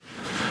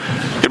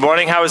Good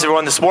morning. How is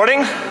everyone this morning?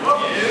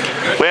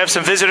 We have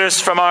some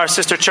visitors from our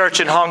sister church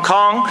in Hong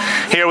Kong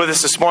here with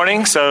us this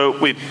morning. So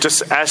we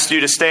just asked you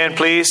to stand,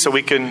 please, so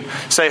we can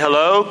say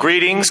hello,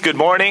 greetings, good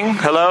morning,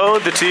 hello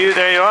to you.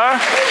 There you are.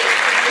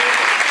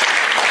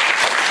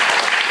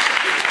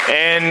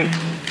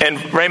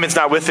 And Raymond's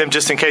not with him,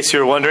 just in case you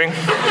were wondering.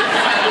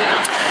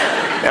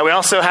 And we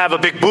also have a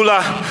big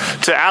bula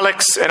to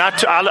Alex and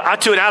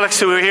Atu and Alex,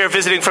 who are here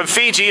visiting from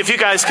Fiji. If you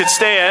guys could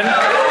stand.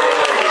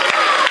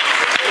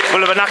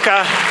 Bula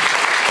Banaka.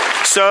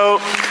 So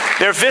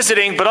they're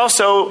visiting, but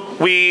also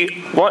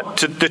we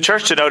want the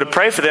church to know to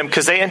pray for them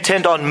because they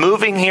intend on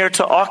moving here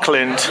to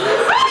Auckland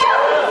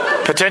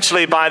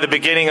potentially by the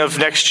beginning of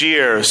next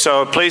year.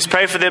 So please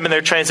pray for them in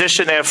their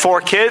transition. They have 4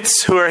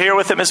 kids who are here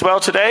with them as well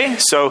today.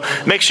 So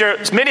make sure,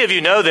 many of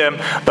you know them,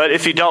 but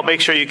if you don't,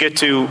 make sure you get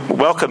to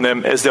welcome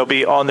them as they'll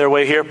be on their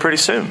way here pretty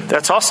soon.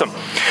 That's awesome.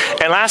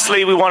 And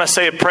lastly, we want to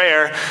say a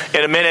prayer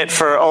in a minute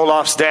for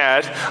Olaf's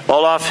dad.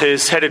 Olaf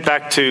is headed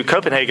back to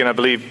Copenhagen, I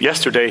believe,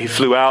 yesterday. He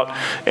flew out,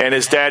 and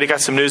he got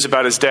some news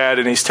about his dad,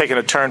 and he's taken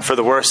a turn for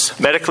the worse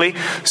medically.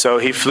 So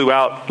he flew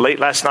out late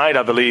last night,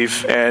 I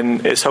believe,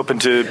 and is hoping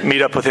to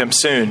meet up with him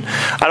soon.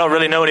 I don't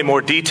really know any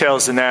more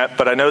details than that,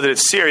 but I know that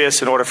it's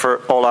serious in order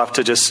for Olaf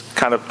to just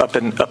kind of up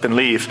and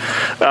leave.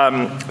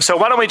 So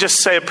why don't we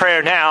just say a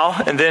prayer now,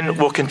 and then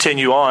we'll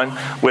continue on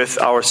with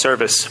our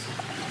service.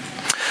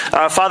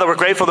 Father, we're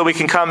grateful that we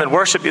can come and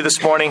worship you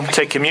this morning,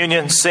 take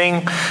communion,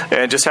 sing,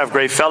 and just have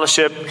great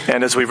fellowship.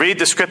 And as we read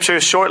the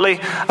scriptures shortly,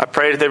 I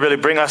pray that they really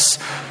bring us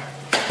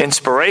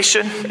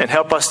inspiration and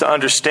help us to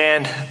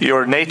understand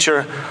your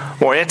nature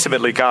more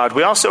intimately, God.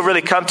 We also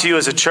really come to you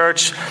as a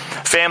church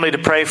family to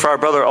pray for our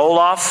brother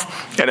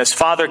Olaf and his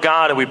father,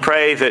 God, and we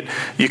pray that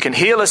you can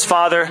heal his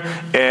father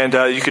and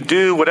you can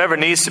do whatever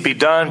needs to be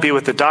done, be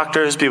with the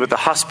doctors, be with the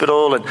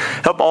hospital, and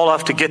help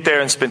Olaf to get there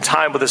and spend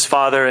time with his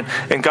father.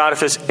 And God, if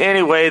there's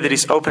any way that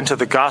he's open to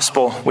the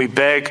gospel, we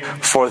beg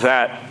for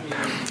that.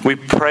 We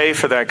pray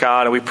for that,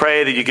 God, and we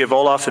pray that you give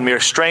Olaf and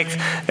Mir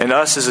strength, and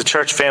us as a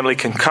church family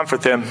can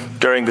comfort them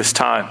during this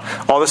time.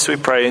 All this we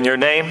pray in your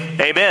name.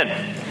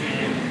 Amen.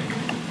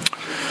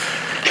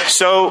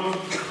 So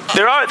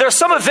there are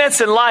some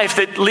events in life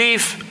that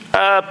leave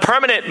a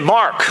permanent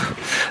mark,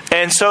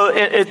 and so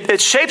it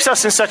shapes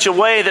us in such a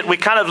way that we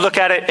kind of look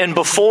at it in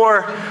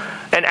before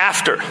and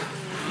after.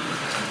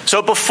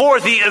 So before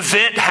the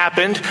event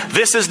happened,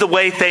 this is the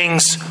way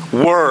things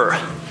were.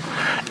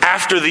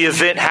 After the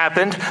event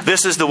happened,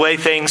 this is the way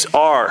things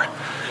are.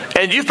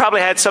 And you've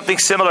probably had something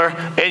similar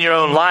in your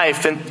own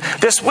life. And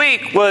this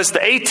week was the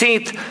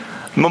 18th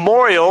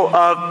memorial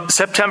of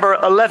September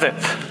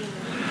 11th.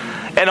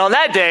 And on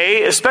that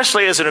day,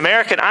 especially as an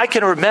American, I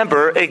can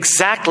remember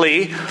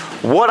exactly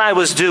what I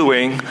was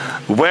doing,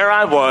 where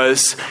I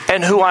was,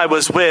 and who I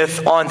was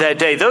with on that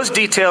day. Those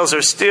details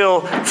are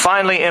still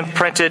finally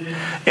imprinted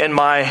in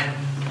my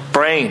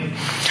brain.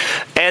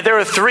 And there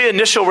were 3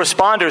 initial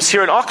responders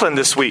here in Auckland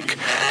this week.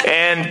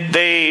 And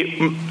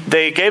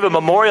they gave a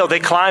memorial.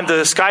 They climbed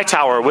the Sky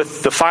Tower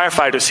with the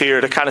firefighters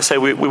here to kind of say,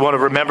 we want to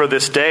remember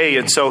this day.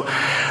 And so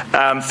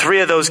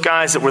 3 of those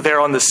guys that were there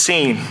on the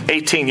scene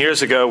 18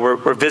 years ago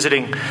were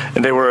visiting,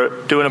 and they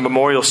were doing a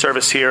memorial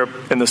service here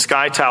in the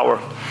Sky Tower.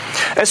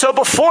 And so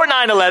before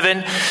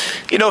 9/11,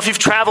 if you've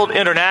traveled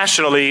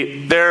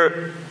internationally,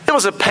 it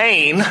was a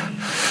pain,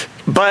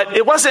 but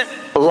it wasn't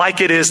like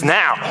it is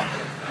now.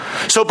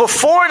 So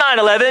before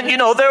 9/11,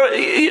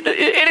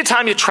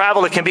 anytime you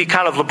travel, it can be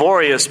kind of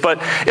laborious,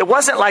 but it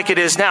wasn't like it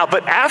is now.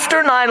 But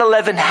after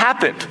 9/11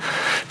 happened,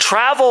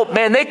 travel,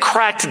 man, they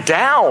cracked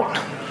down.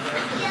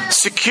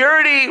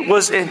 Security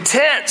was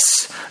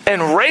intense,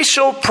 and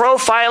racial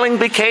profiling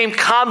became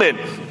common.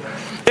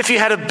 If you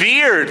had a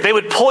beard, they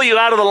would pull you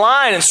out of the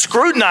line and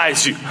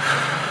scrutinize you.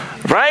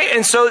 Right?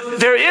 And so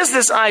there is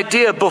this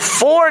idea,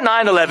 before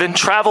 9/11,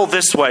 travel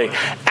this way.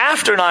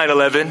 After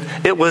 9/11,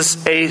 it was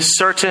a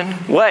certain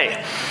way.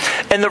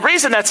 And the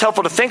reason that's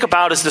helpful to think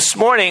about is this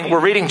morning we're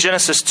reading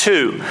Genesis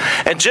 2.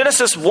 And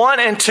Genesis 1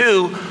 and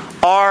 2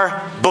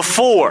 are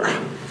before.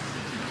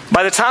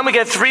 By the time we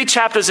get 3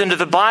 chapters into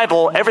the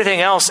Bible, everything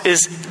else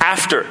is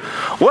after.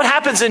 What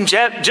happens in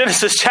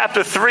Genesis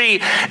chapter 3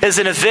 is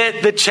an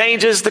event that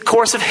changes the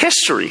course of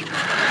history.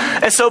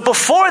 And so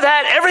before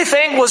that,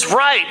 everything was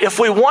right. If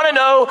we want to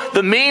know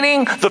the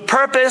meaning, the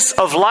purpose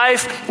of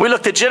life, we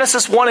looked at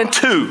Genesis 1 and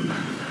 2.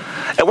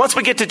 And once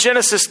we get to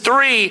Genesis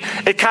 3,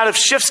 it kind of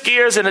shifts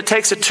gears and it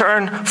takes a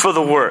turn for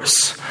the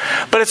worse.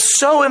 But it's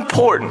so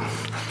important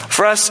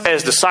for us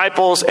as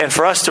disciples and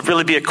for us to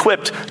really be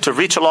equipped to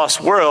reach a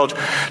lost world,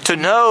 to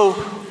know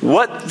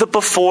what the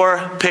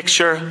before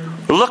picture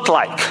looked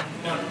like.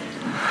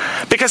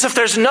 Because if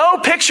there's no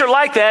picture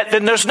like that,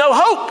 then there's no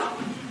hope.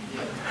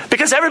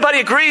 Because everybody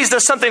agrees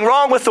there's something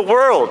wrong with the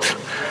world.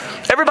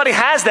 Everybody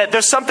has that.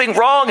 There's something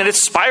wrong and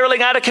it's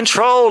spiraling out of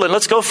control, and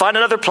let's go find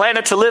another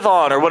planet to live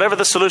on, or whatever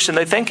the solution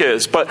they think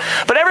is. But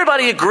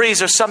everybody agrees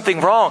there's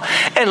something wrong.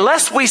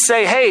 Unless we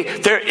say, hey,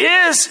 there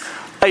is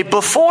a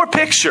before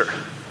picture.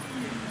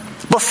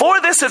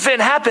 before this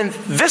event happened,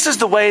 this is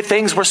the way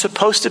things were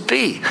supposed to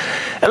be.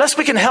 Unless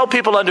we can help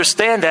people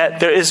understand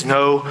that, there is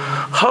no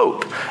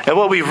hope. And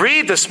what we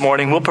read this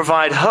morning will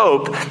provide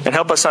hope and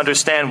help us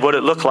understand what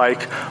it looked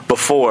like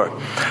before.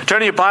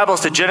 Turn your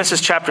Bibles to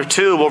Genesis chapter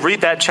 2. We'll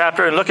read that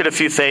chapter and look at a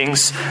few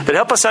things that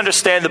help us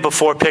understand the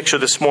before picture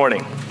this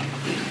morning.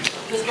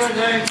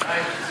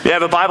 You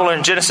have a Bible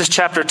in Genesis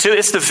chapter 2.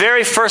 It's the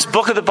very first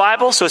book of the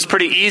Bible, so it's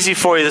pretty easy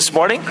for you this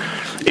morning.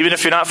 Even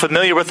if you're not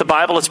familiar with the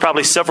Bible, it's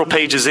probably several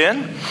pages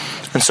in.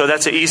 And so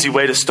that's an easy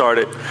way to start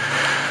it.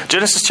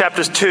 Genesis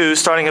chapter 2,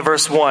 starting at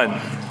verse 1.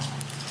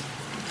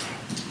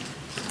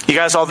 You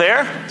guys all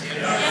there?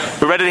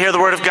 We ready to hear the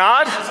word of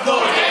God?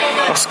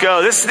 Let's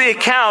go. This is the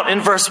account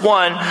in verse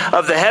 1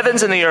 of the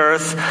heavens and the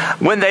earth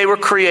when they were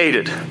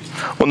created.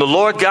 When the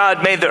Lord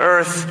God made the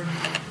earth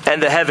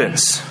and the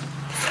heavens.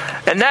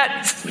 And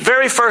that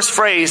very first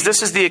phrase,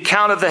 this is the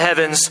account of the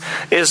heavens,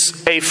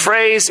 is a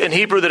phrase in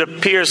Hebrew that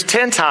appears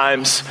 10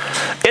 times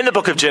in the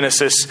book of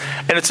Genesis.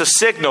 And it's a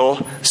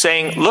signal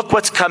saying, look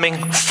what's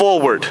coming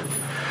forward.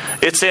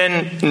 It's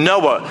in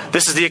Noah.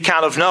 This is the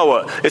account of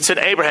Noah. It's in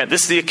Abraham.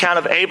 This is the account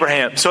of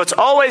Abraham. So it's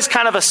always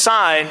kind of a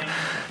sign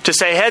to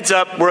say, heads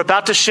up, we're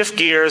about to shift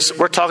gears.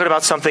 We're talking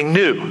about something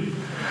new.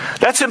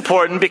 That's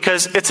important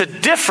because it's a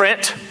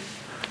different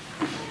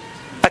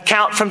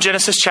account from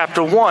Genesis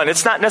chapter 1.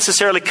 It's not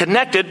necessarily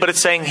connected, but it's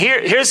saying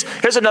here's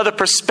another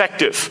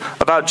perspective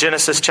about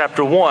Genesis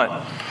chapter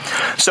 1.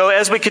 So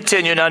as we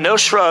continue, now no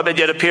shrub had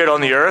yet appeared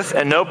on the earth,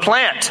 and no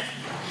plant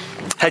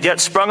had yet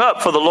sprung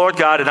up, for the Lord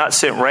God had not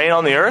sent rain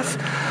on the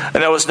earth,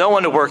 and there was no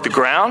one to work the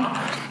ground,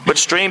 but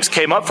streams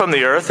came up from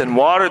the earth and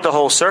watered the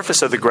whole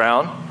surface of the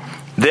ground.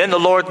 Then the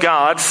Lord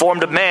God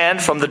formed a man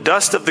from the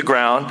dust of the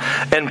ground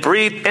and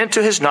breathed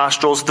into his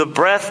nostrils the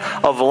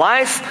breath of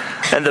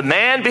life, and the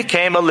man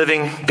became a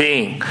living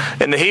being.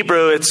 In the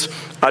Hebrew, it's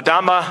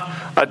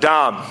Adama,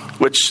 Adam,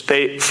 which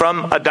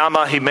from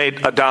Adama he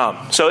made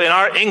Adam. So in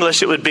our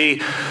English, it would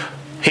be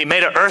he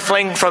made an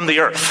earthling from the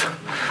earth.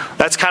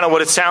 That's kind of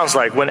what it sounds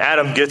like when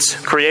Adam gets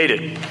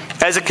created.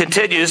 As it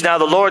continues, now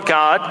the Lord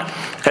God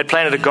had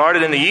planted a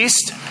garden in the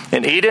east,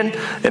 in Eden,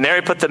 and there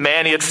he put the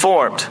man he had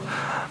formed.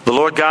 The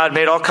Lord God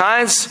made all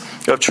kinds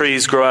of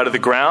trees grow out of the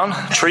ground,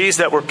 trees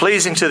that were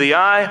pleasing to the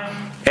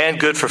eye and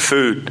good for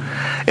food.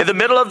 In the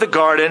middle of the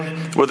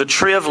garden were the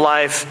tree of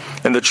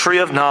life and the tree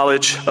of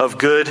knowledge of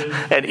good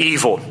and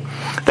evil.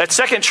 That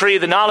second tree,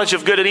 the knowledge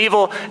of good and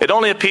evil, it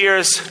only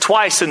appears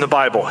twice in the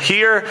Bible.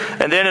 Here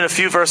and then in a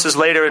few verses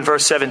later in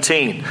verse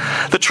 17.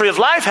 The tree of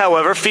life,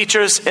 however,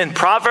 features in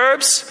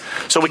Proverbs.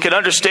 So we can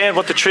understand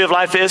what the tree of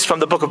life is from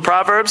the book of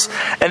Proverbs.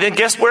 And then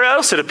guess where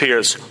else it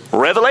appears?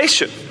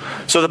 Revelation.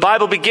 So the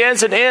Bible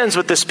begins and ends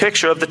with this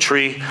picture of the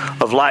tree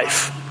of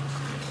life.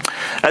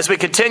 As we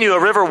continue,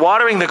 a river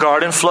watering the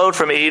garden flowed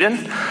from Eden.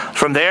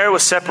 From there it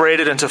was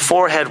separated into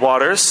 4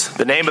 headwaters.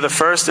 The name of the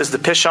first is the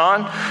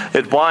Pishon.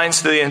 It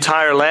winds through the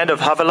entire land of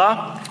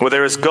Havilah, where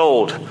there is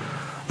gold.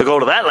 The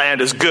gold of that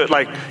land is good.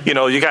 Like,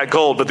 you got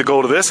gold, but the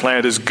gold of this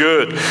land is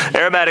good.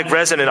 Aromatic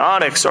resin and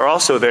onyx are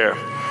also there.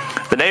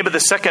 The name of the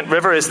second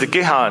river is the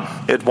Gihon.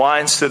 It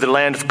winds through the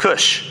land of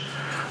Cush.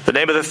 The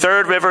name of the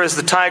third river is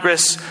the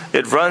Tigris.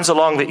 It runs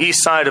along the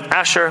east side of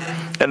Asher.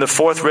 And the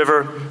fourth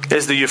river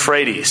is the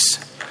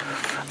Euphrates.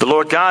 The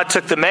Lord God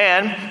took the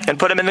man and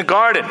put him in the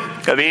garden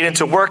of Eden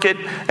to work it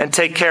and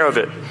take care of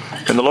it.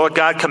 And the Lord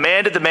God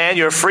commanded the man,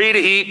 you are free to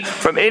eat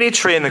from any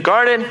tree in the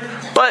garden,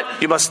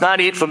 but you must not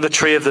eat from the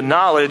tree of the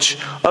knowledge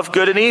of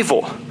good and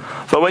evil.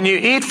 For when you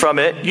eat from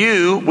it,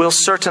 you will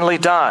certainly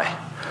die.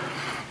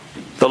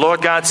 The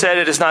Lord God said,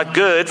 it is not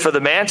good for the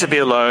man to be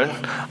alone.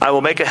 I will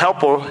make a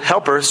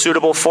helper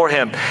suitable for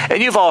him. And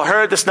you've all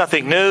heard this,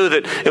 nothing new,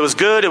 that it was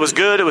good, it was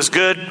good, it was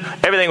good.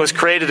 Everything was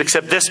created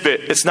except this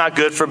bit. It's not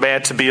good for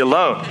man to be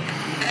alone.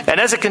 And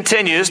as it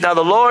continues, now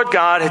the Lord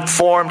God had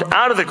formed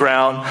out of the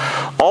ground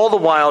all the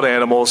wild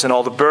animals and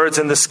all the birds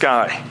in the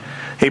sky.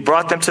 He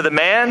brought them to the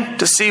man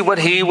to see what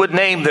he would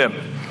name them.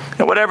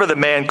 And whatever the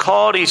man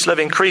called each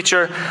living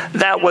creature,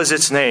 that was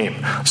its name.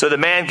 So the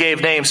man gave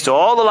names to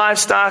all the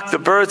livestock, the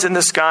birds in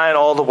the sky, and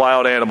all the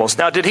wild animals.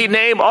 Now, did he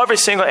name every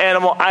single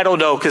animal? I don't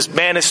know, because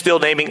man is still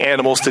naming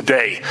animals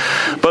today.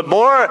 But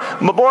more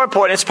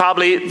important, it's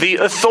probably the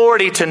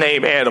authority to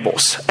name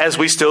animals, as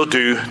we still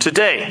do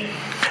today.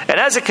 And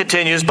as it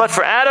continues, but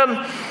for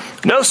Adam,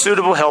 no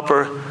suitable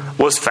helper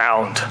was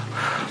found.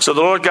 So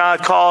the Lord God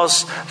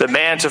caused the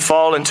man to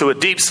fall into a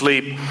deep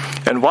sleep.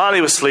 And while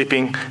he was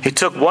sleeping, he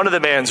took one of the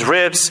man's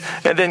ribs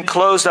and then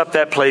closed up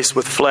that place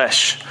with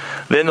flesh.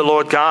 Then the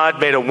Lord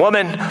God made a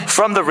woman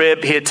from the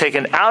rib he had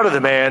taken out of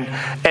the man,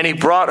 and he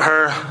brought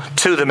her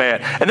to the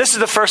man. And this is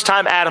the first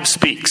time Adam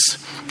speaks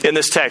in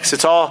this text.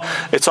 It's all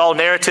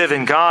narrative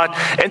in God.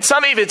 And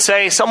some even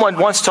say, someone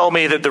once told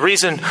me that the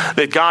reason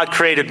that God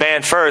created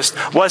man first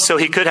was so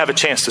he could have a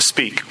chance to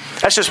speak.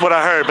 That's just what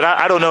I heard, but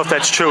I don't know if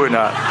that's true or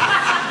not.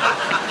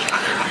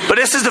 But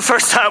this is the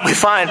first time we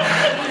find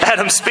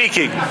Adam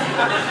speaking.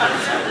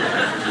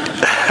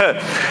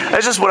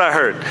 That's just what I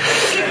heard.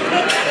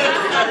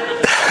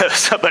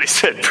 Somebody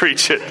said,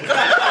 preach it.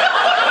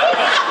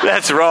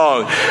 That's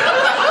wrong.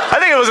 I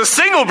think it was a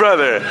single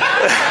brother.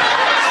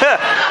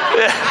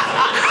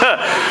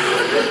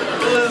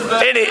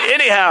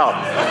 Anyhow,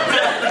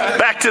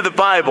 back to the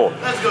Bible.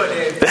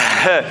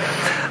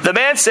 The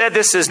man said,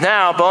 "This is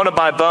now bone of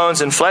my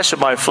bones and flesh of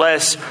my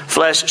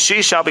flesh.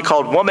 She shall be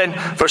called woman,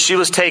 for she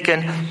was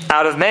taken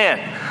out of man.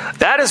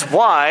 That is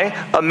why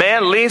a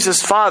man leaves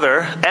his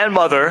father and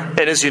mother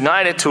and is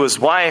united to his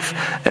wife,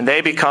 and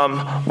they become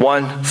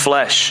one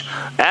flesh.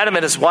 Adam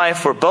and his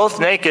wife were both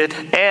naked,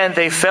 and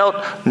they felt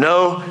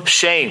no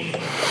shame."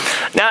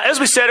 Now, as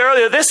we said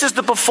earlier, this is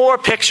the before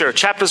picture,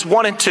 chapters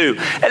 1 and 2.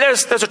 And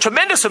there's a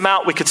tremendous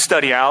amount we could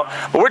study out,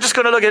 but we're just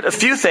going to look at a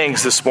few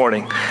things this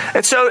morning.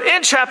 And so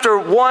in chapter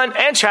 1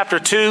 and chapter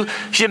 2,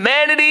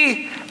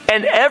 humanity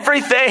and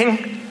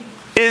everything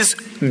is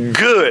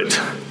good.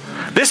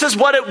 This is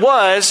what it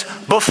was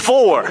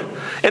before.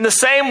 In the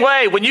same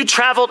way, when you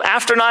traveled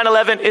after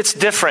 9/11, it's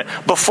different.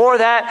 Before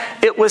that,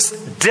 it was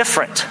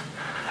different.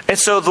 And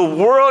so the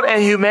world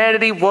and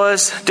humanity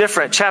was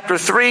different. Chapter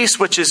 3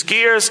 switches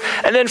gears.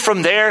 And then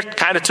from there,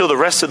 kind of till the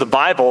rest of the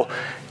Bible,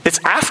 it's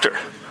after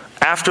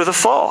the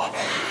fall.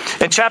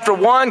 In chapter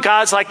 1,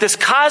 God's like this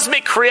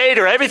cosmic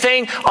creator.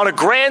 Everything on a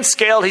grand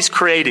scale he's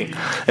creating.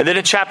 And then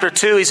in chapter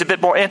 2, he's a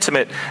bit more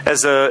intimate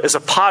as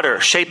a potter,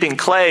 shaping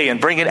clay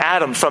and bringing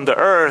Adam from the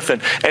earth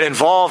and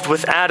involved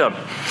with Adam.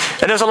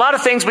 And there's a lot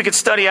of things we could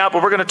study out,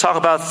 but we're going to talk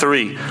about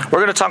 3. We're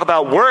going to talk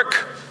about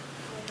work,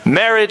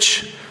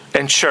 marriage,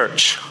 and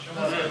church.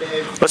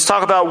 Let's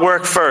talk about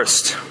work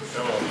first.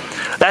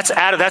 That's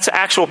Adam. That's an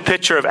actual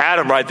picture of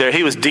Adam right there.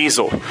 He was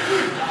diesel.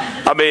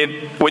 I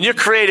mean, when you're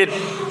created,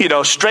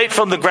 straight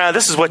from the ground,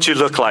 this is what you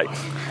look like.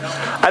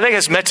 I think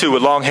it's Metu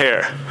with long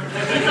hair.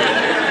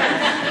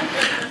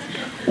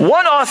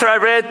 One author I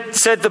read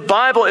said the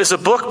Bible is a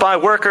book by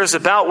workers,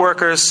 about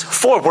workers,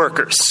 for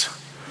workers.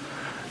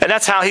 And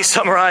that's how he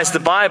summarized the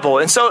Bible.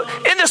 And so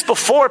in this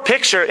before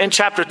picture in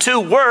chapter 2,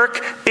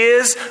 work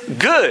is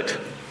good.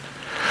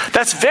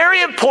 That's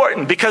very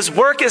important because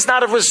work is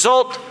not a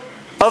result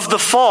of the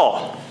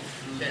fall.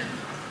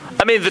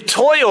 I mean, the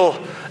toil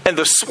and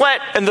the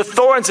sweat and the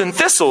thorns and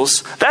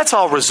thistles, that's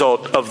all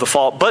result of the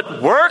fall.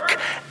 But work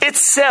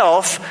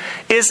itself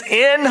is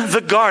in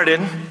the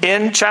garden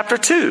in chapter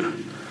 2.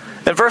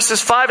 And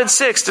verses 5 and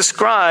 6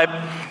 describe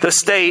the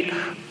state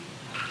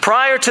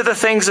prior to the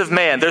things of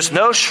man. There's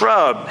no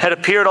shrub had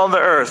appeared on the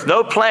earth.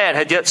 No plant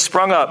had yet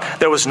sprung up.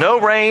 There was no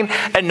rain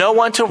and no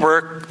one to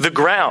work the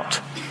ground.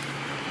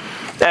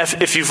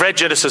 If you've read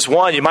Genesis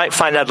 1, you might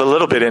find that a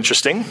little bit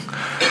interesting.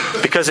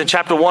 Because in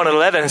chapter 1 and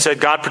 11, it said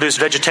God produced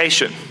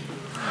vegetation.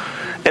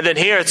 And then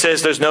here it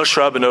says there's no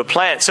shrub and no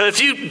plant. So if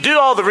you do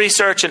all the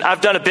research, and I've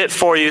done a bit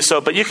for you,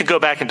 but you can go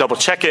back and double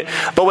check it.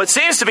 But what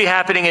seems to be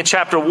happening in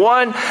chapter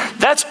 1,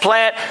 that's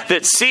plant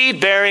that's seed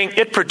bearing,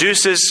 it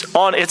produces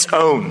on its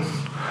own.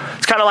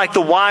 It's kind of like the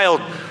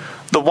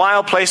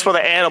wild place where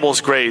the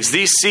animals graze.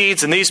 These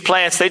seeds and these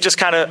plants, they just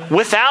kind of,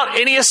 without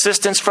any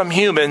assistance from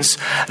humans,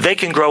 they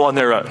can grow on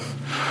their own.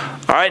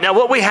 All right, now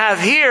what we have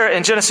here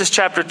in Genesis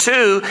chapter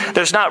 2,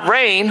 there's not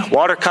rain,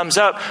 water comes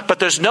up, but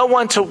there's no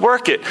one to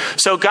work it.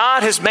 So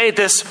God has made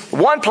this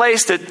one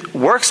place that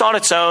works on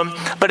its own,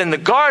 but in the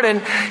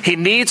garden, he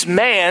needs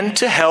man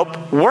to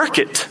help work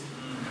it.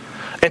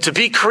 And to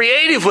be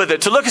creative with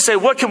it, to look and say,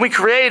 what can we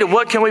create and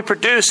what can we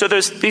produce? So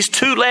there's these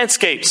two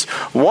landscapes,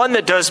 one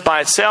that does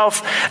by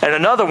itself and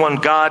another one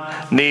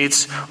God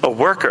needs a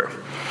worker.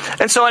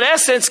 And so in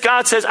essence,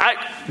 God says,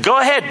 go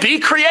ahead, be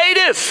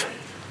creative.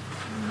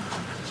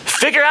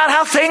 Figure out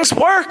how things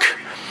work.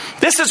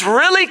 This is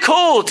really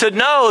cool to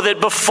know that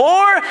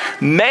before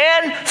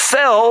man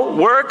fell,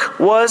 work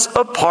was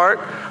a part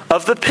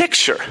of the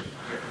picture.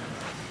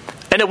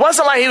 And it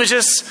wasn't like he was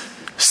just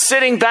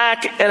sitting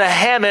back in a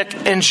hammock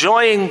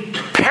enjoying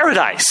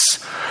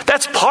paradise.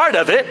 That's part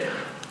of it,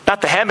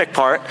 not the hammock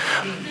part.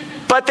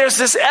 But there's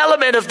this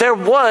element of there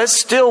was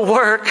still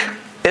work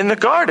in the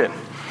garden.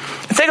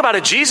 And think about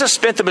it. Jesus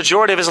spent the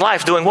majority of his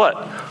life doing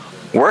what?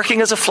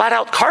 Working as a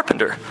flat-out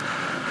carpenter.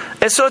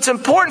 And so it's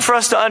important for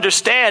us to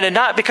understand, and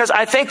not because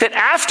I think that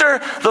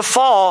after the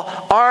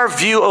fall, our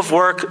view of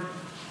work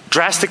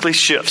drastically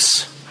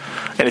shifts.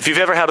 And if you've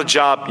ever had a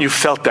job, you've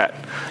felt that.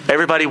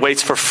 Everybody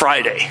waits for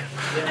Friday.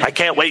 I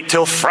can't wait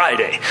till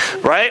Friday,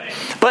 right?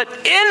 But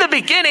in the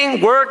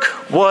beginning,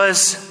 work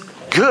was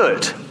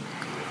good.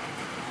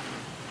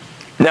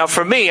 Now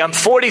for me, I'm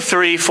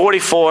 43,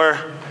 44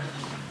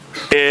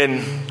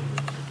 in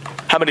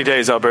how many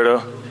days,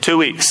 Alberto? 2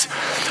 weeks.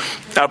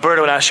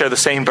 Alberto and I share the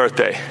same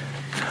birthday,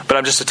 but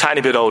I'm just a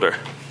tiny bit older.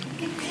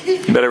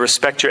 You better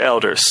respect your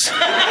elders.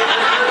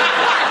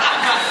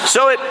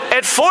 So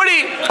at 40,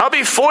 I'll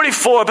be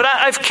 44, but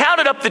I've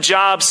counted up the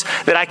jobs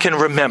that I can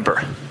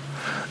remember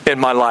in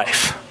my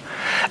life.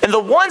 And the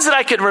ones that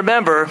I can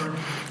remember,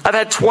 I've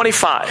had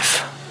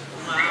 25.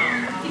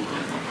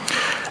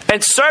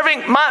 And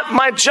serving,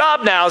 my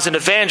job now as an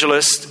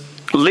evangelist,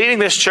 leading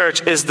this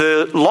church, is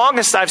the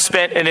longest I've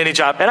spent in any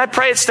job. And I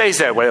pray it stays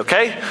that way,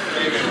 okay?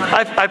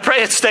 I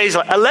pray it stays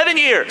 11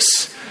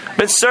 years.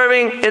 Been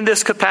serving in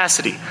this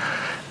capacity.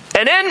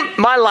 And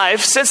in my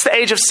life, since the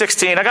age of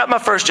 16, I got my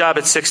first job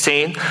at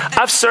 16,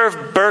 I've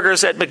served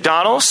burgers at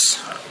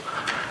McDonald's,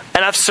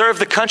 and I've served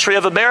the country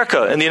of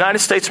America in the United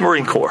States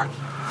Marine Corps.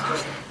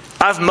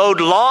 I've mowed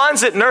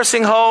lawns at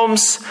nursing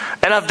homes,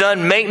 and I've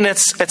done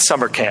maintenance at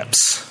summer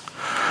camps.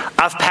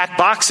 I've packed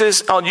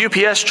boxes on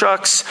UPS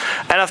trucks,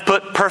 and I've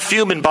put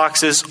perfume in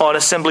boxes on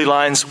assembly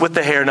lines with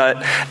the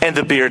hairnet and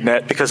the beard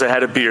net because I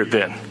had a beard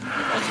then.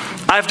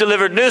 I've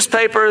delivered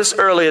newspapers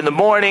early in the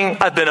morning.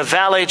 I've been a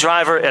valet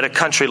driver at a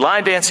country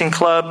line dancing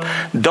club.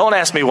 Don't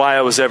ask me why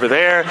I was ever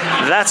there.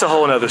 That's a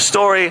whole other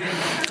story.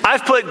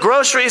 I've put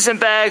groceries in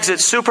bags at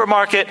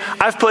supermarket.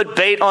 I've put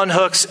bait on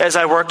hooks as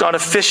I worked on a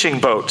fishing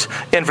boat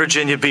in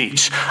Virginia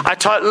Beach. I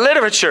taught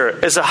literature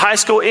as a high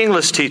school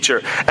English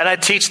teacher, and I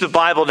teach the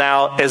Bible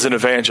now as an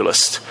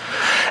evangelist.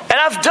 And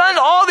I've done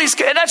all these,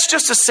 and that's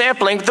just a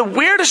sampling. The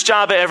weirdest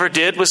job I ever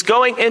did was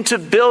going into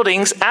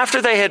buildings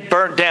after they had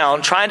burnt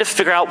down, trying to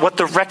figure out what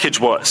the wreckage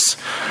was.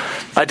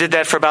 I did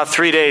that for about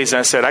 3 days, and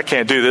I said, I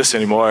can't do this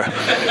anymore.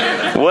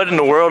 What in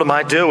the world am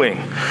I doing?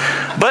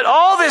 But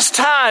all this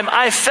time,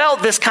 I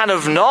felt this kind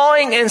of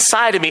gnawing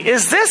inside of me.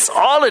 Is this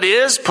all it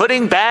is,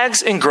 putting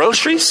bags in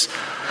groceries?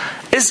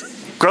 Is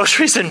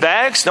groceries in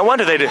bags? No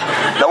wonder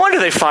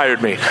they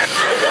fired me.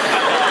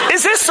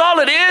 Is this all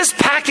it is,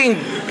 packing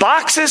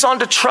boxes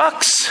onto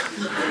trucks?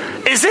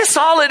 Is this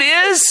all it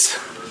is?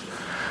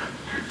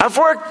 I've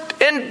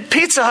worked in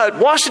Pizza Hut,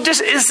 washing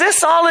dishes. Is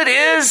this all it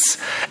is?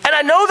 And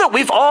I know that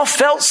we've all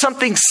felt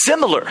something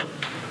similar.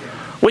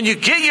 When you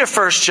get your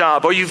first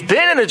job, or you've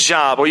been in a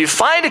job, or you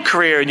find a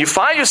career, and you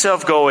find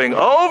yourself going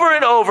over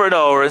and over and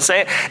over and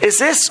saying, is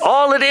this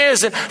all it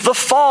is? And the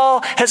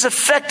fall has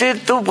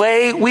affected the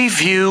way we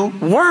view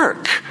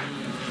work.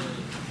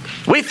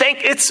 We think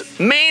it's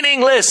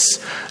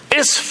meaningless.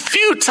 It's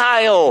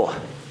futile.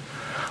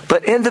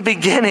 But in the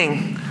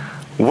beginning,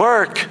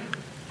 work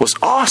was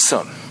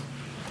awesome.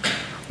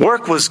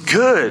 Work was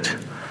good,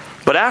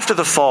 but after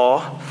the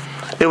fall,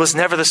 it was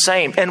never the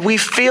same. And we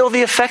feel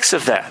the effects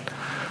of that.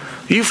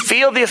 You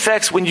feel the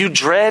effects when you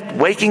dread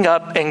waking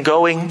up and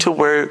going to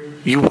where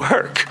you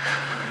work.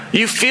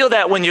 You feel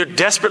that when you're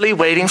desperately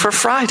waiting for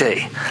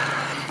Friday.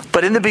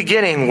 But in the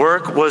beginning,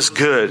 work was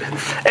good.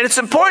 And it's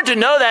important to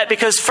know that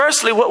because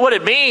firstly, what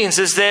it means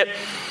is that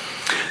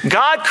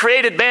God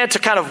created man to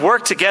kind of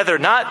work together,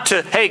 not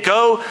to, hey,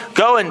 go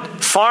and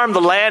farm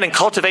the land and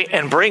cultivate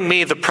and bring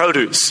me the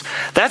produce.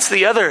 That's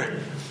the other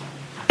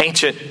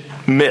ancient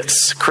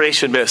myths,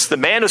 creation myths. The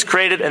man was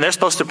created and they're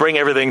supposed to bring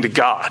everything to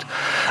God.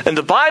 In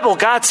the Bible,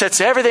 God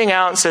sets everything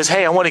out and says,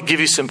 hey, I want to give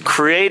you some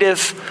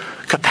creative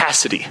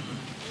capacity.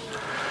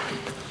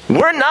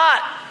 We're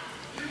not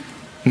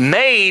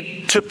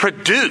made to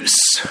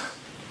produce.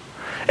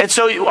 And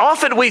so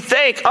often we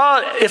think,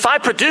 oh, if I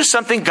produce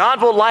something,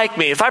 God will like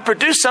me. If I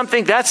produce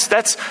something,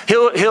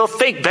 he'll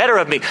think better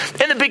of me.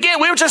 In the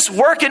beginning, we were just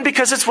working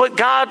because it's what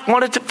God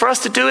wanted for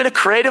us to do in a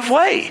creative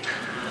way.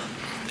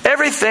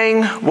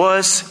 Everything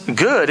was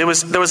good. There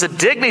was a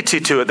dignity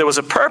to it. There was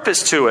a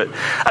purpose to it.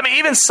 I mean,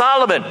 even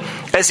Solomon,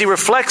 as he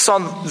reflects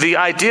on the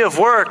idea of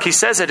work, he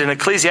says it in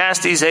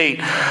Ecclesiastes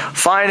 8,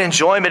 find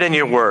enjoyment in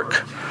your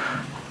work.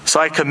 So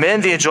I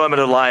commend the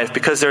enjoyment of life,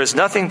 because there is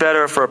nothing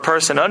better for a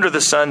person under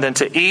the sun than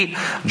to eat,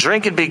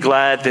 drink, and be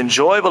glad. Then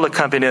joy will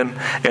accompany them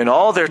in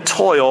all their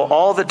toil,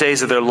 all the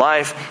days of their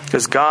life,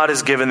 because God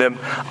has given them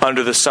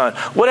under the sun.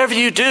 Whatever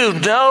you do,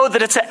 know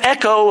that it's an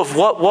echo of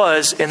what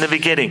was in the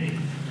beginning.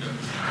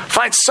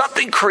 Find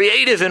something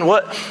creative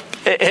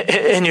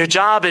in your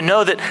job, and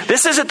know that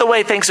this isn't the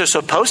way things are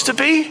supposed to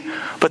be,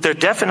 but there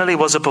definitely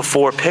was a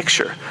before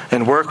picture,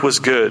 and work was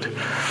good.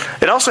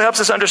 It also helps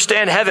us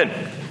understand heaven.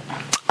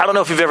 I don't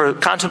know if you've ever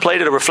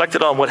contemplated or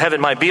reflected on what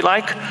heaven might be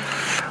like,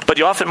 but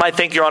you often might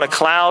think you're on a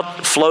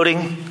cloud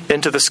floating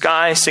into the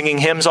sky, singing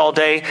hymns all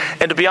day.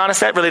 And to be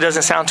honest, that really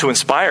doesn't sound too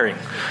inspiring.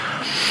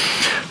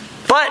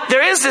 But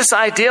there is this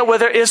idea where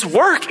there is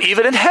work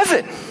even in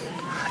heaven.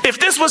 If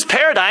this was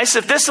paradise,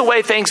 if this is the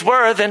way things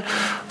were, then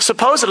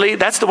supposedly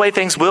that's the way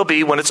things will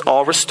be when it's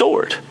all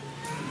restored.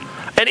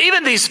 And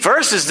even these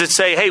verses that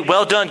say, hey,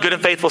 well done, good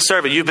and faithful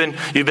servant. You've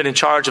been in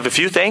charge of a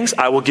few things.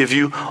 I will give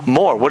you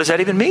more. What does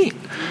that even mean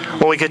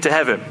when we get to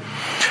heaven?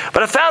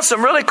 But I found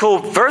some really cool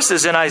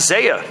verses in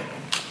Isaiah.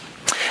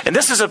 And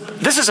this is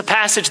a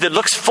passage that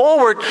looks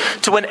forward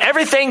to when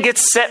everything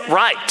gets set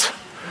right.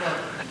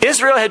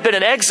 Israel had been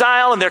in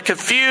exile and they're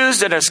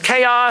confused and there's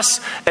chaos.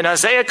 And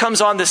Isaiah comes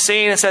on the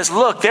scene and says,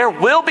 look, there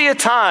will be a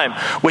time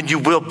when you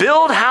will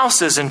build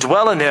houses and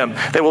dwell in them.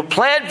 They will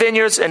plant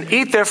vineyards and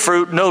eat their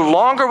fruit. No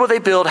longer will they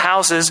build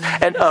houses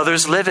and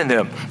others live in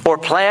them, or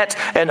plant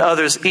and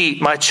others eat.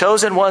 My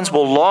chosen ones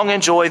will long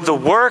enjoy the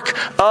work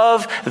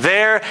of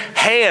their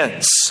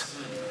hands.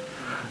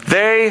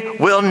 They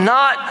will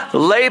not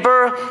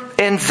labor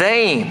in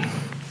vain.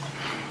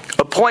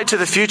 A point to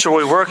the future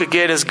where we work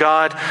again as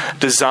God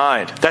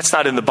designed. That's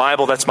not in the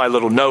Bible. That's my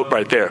little note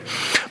right there.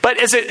 But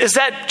as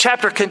that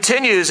chapter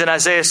continues in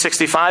Isaiah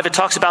 65, it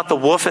talks about the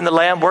wolf and the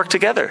lamb work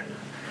together.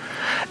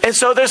 And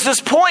so there's this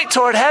point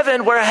toward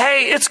heaven where,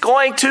 hey, it's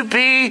going to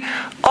be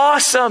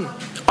awesome.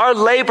 our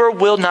labor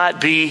will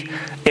not be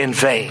in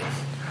vain.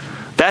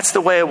 That's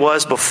the way it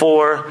was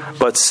before,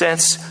 but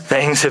since,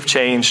 things have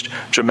changed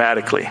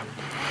dramatically.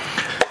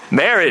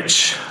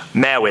 Marriage,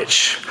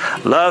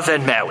 love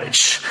and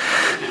marriage,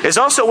 is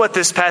also what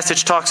this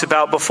passage talks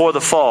about before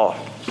the fall.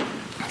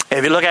 And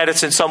if you look at it,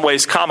 it's in some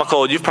ways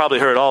comical. You've probably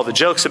heard all the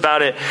jokes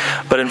about it.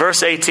 But in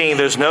verse 18,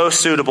 there's no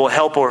suitable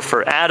helper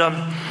for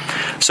Adam.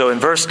 So in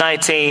verse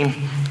 19,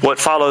 what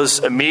follows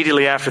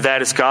immediately after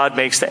that is God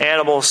makes the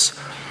animals.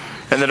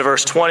 And then in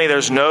verse 20,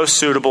 there's no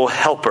suitable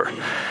helper.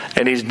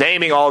 And he's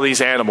naming all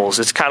these animals.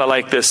 It's kind of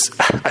like this.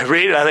 I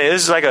read it, I think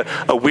this is like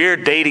a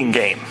weird dating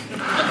game.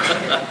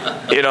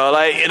 They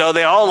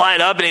all line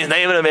up and he's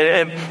naming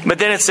them. But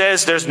then it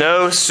says there's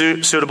no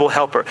suitable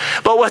helper.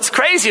 But what's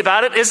crazy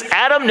about it is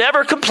Adam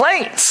never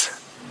complains.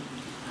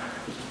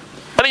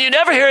 I mean, you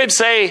never hear him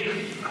say,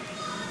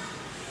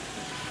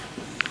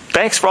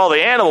 thanks for all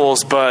the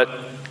animals, but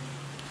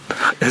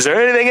is there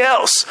anything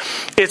else?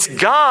 It's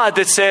God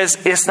that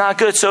says it's not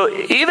good. So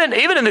even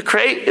in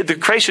the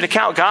creation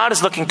account, God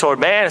is looking toward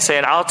man and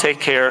saying, I'll take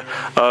care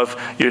of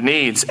your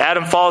needs.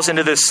 Adam falls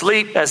into this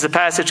sleep as the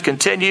passage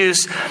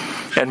continues,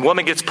 and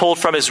woman gets pulled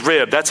from his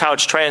rib. That's how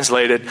it's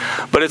translated,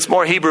 but it's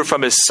more Hebrew,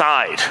 from his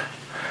side.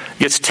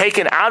 Gets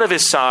taken out of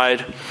his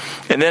side,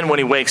 and then when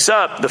he wakes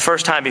up, the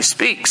first time he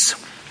speaks.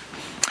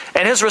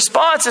 And his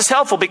response is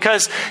helpful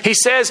because he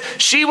says,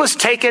 she was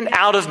taken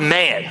out of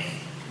man.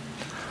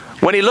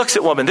 When he looks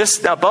at woman,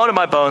 this now bone of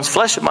my bones,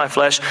 flesh of my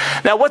flesh.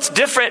 Now what's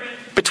different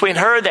between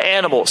her and the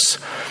animals?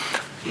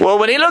 Well,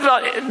 when he looked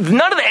at,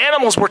 none of the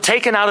animals were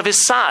taken out of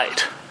his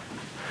side.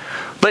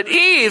 But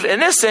Eve,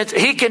 in this sense,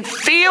 he can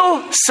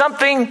feel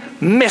something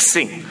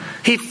missing.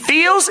 He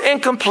feels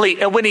incomplete.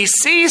 And when he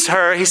sees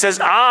her, he says,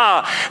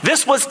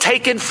 this was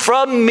taken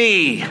from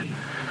me.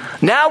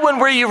 Now when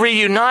we're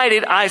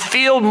reunited, I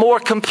feel more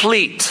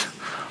complete.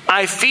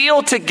 I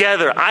feel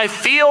together. I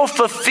feel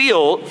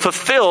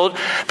fulfilled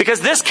because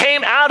this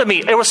came out of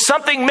me. There was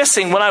something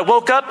missing when I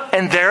woke up,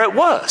 and there it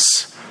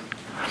was.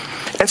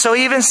 And so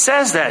he even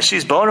says that.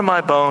 She's bone of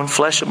my bone,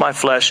 flesh of my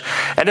flesh.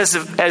 And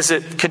as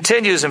it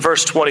continues in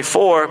verse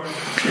 24,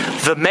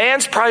 the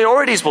man's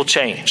priorities will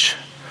change.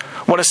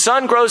 When a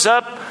son grows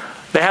up,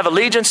 they have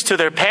allegiance to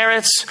their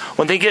parents.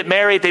 When they get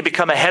married, they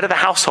become a head of the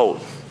household.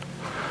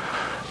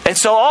 And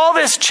so all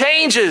this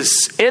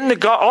changes in the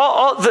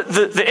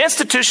the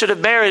institution of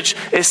marriage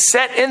is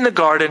set in the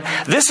garden.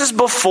 This is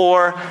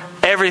before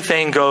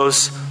everything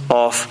goes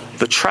off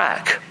the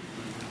track.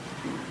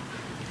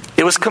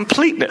 It was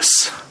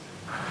completeness.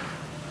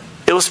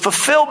 It was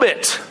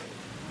fulfillment.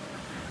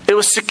 It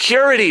was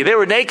security. They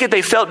were naked.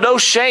 They felt no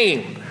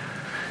shame.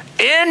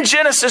 In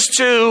Genesis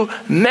 2,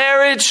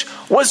 marriage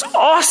was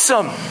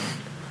awesome.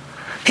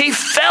 He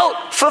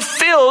felt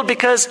fulfilled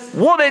because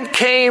woman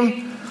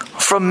came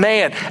from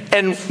man.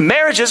 And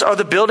marriages are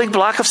the building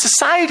block of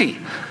society.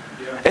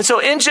 And so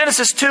in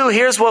Genesis 2,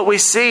 here's what we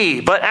see.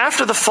 But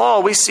after the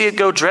fall, we see it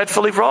go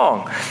dreadfully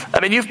wrong.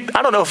 I mean,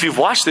 I don't know if you've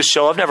watched this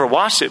show. I've never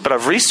watched it, but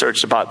I've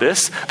researched about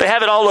this. They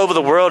have it all over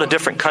the world in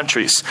different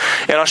countries.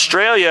 In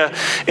Australia,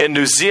 in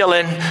New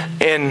Zealand,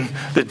 in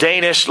the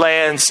Danish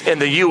lands, in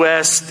the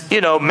U.S.,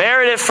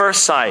 married at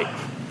first sight.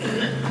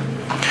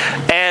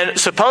 And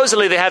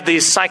supposedly they have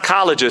these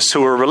psychologists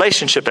who are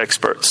relationship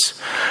experts.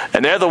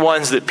 And they're the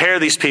ones that pair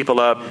these people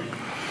up.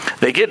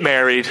 They get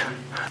married.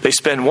 They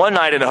spend one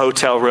night in a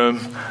hotel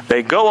room.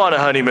 They go on a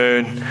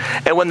honeymoon.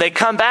 And when they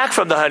come back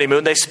from the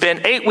honeymoon, they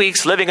spend 8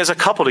 weeks living as a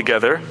couple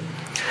together.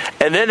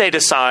 And then they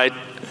decide,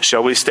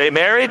 shall we stay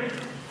married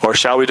or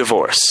shall we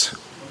divorce?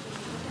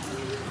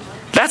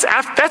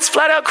 That's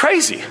flat out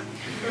crazy.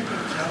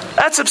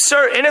 That's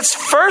absurd. In its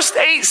first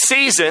 8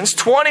 seasons,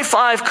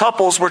 25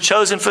 couples were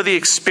chosen for the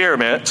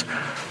experiment.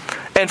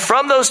 And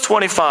from those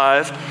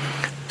 25,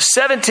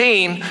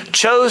 17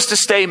 chose to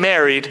stay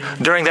married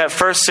during that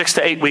first 6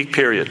 to 8 week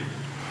period.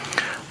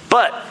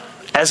 But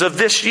as of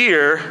this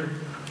year,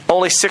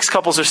 only 6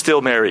 couples are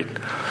still married.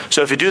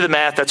 So if you do the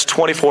math, that's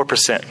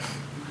 24%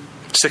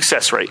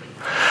 success rate.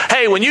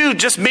 Hey, when you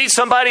just meet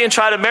somebody and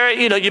try to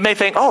marry, you may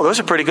think, those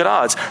are pretty good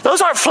odds.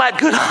 Those aren't flat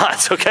good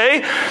odds,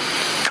 okay?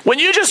 When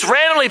you just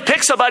randomly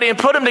pick somebody and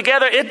put them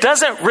together, it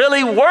doesn't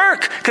really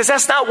work because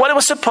that's not what it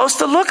was supposed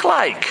to look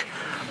like.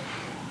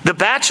 The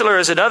Bachelor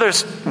is another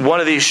one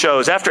of these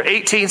shows. After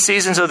 18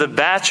 seasons of The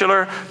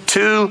Bachelor,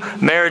 2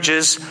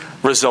 marriages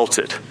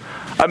resulted.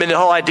 I mean, the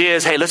whole idea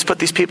is, hey, let's put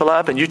these people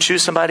up and you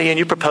choose somebody and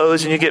you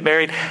propose and you get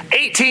married.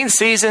 18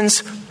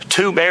 seasons,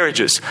 2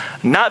 marriages.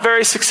 Not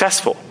very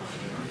successful.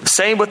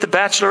 Same with The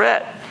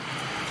Bachelorette.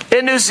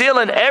 In New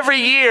Zealand,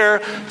 every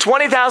year,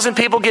 20,000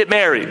 people get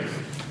married.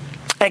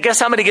 And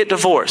guess how many get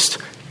divorced?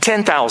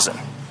 10,000.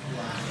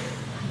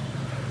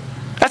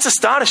 That's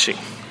astonishing.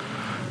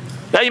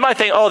 Now you might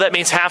think, that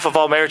means half of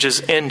all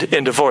marriages end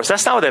in divorce.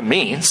 That's not what that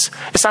means.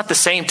 It's not the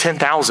same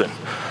 10,000.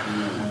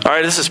 All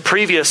right, this is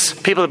previous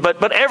people,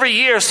 but every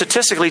year,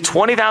 statistically,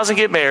 20,000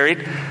 get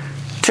married,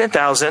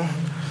 10,000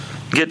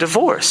 get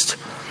divorced.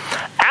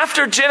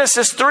 after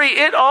Genesis 3,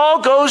 it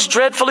all goes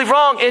dreadfully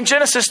wrong. In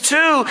Genesis 2,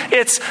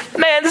 it's,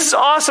 man, this is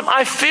awesome.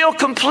 I feel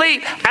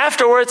complete.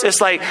 Afterwards, it's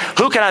like,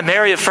 who can I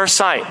marry at first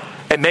sight?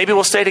 And maybe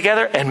we'll stay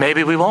together, and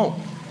maybe we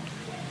won't.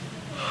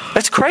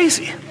 That's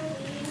crazy.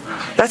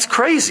 That's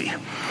crazy.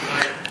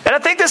 And I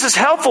think this is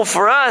helpful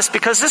for us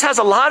because this has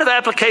a lot of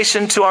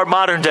application to our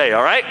modern day,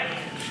 all right?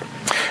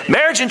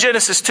 Marriage in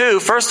Genesis 2,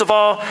 first of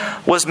all,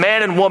 was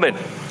man and woman.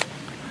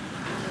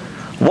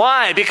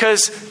 Why?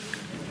 Because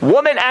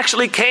woman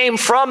actually came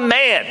from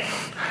man.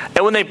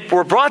 And when they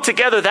were brought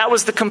together, that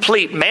was the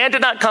complete. Man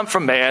did not come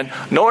from man,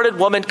 nor did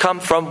woman come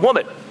from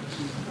woman.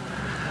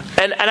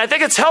 And I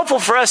think it's helpful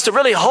for us to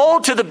really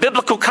hold to the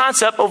biblical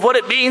concept of what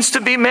it means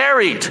to be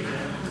married.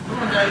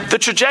 The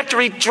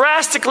trajectory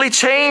drastically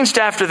changed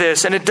after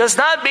this, and it does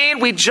not mean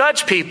we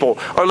judge people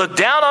or look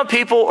down on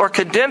people or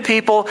condemn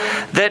people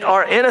that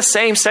are in a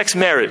same-sex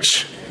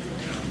marriage.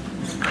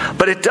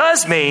 But it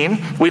does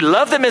mean we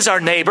love them as our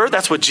neighbor.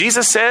 That's what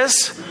Jesus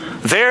says.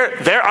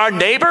 They're our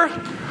neighbor.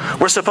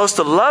 We're supposed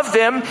to love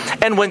them,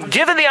 and when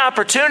given the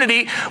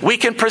opportunity, we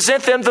can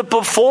present them the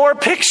before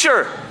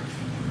picture.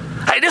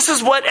 Hey, this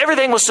is what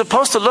everything was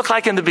supposed to look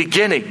like in the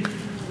beginning.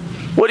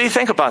 What do you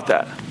think about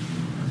that?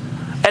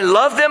 And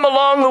love them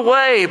along the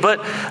way,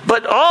 but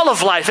all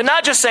of life. And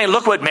not just saying,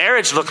 look what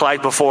marriage looked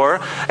like before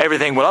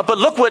everything went up, but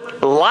look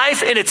what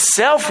life in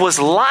itself was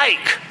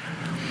like.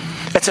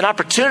 It's an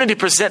opportunity to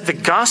present the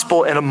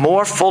gospel in a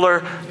more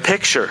fuller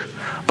picture.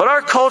 But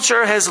our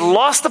culture has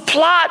lost the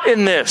plot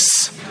in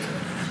this.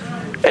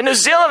 And New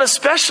Zealand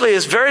especially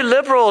is very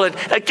liberal. And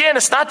again,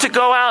 it's not to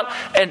go out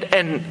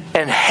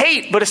and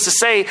hate, but it's to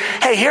say,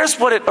 hey, here's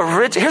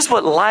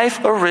what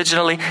life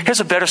originally, here's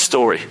a better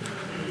story.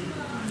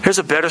 Here's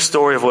a better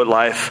story of what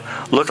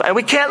life looked like. And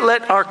we can't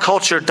let our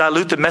culture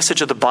dilute the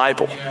message of the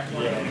Bible.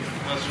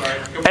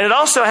 And it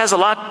also has a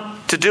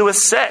lot to do with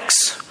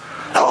sex.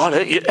 Oh,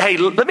 hey,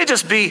 let me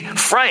just be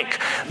frank.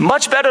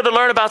 Much better to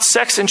learn about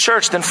sex in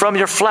church than from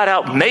your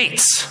flat-out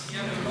mates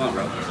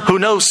who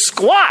know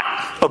squat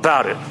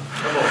about it.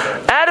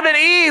 Adam and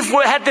Eve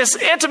had this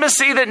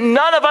intimacy that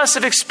none of us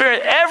have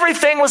experienced.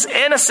 Everything was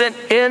innocent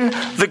in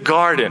the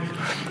garden.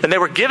 And they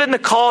were given the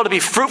call to be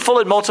fruitful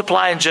and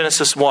multiply in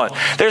Genesis 1.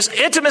 There's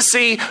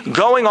intimacy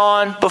going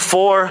on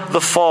before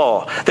the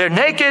fall. They're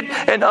naked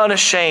and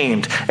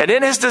unashamed. And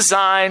in His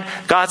design,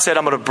 God said,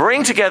 I'm going to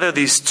bring together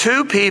these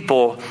two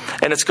people,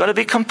 and it's going to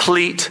be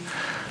complete.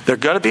 They're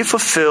going to be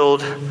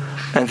fulfilled,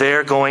 and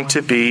they're going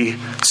to be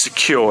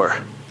secure.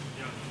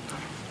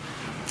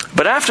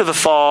 But after the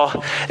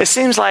fall, it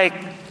seems like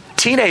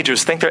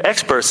teenagers think they're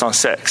experts on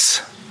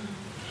sex.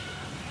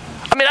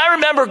 I mean, I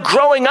remember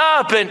growing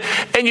up, and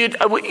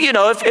you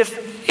know,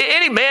 if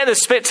any man that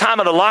spent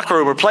time in a locker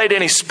room or played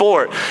any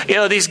sport, you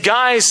know, these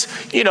guys,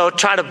 you know,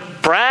 try to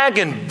brag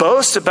and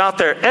boast about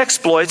their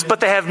exploits, but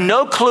they have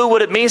no clue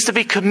what it means to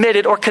be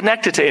committed or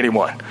connected to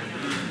anyone.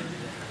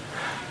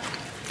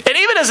 And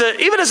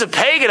even as a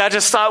pagan, I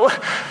just thought,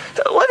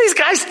 what are these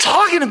guys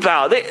talking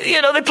about?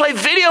 They play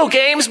video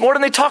games more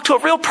than they talk to a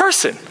real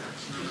person.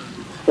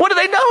 What do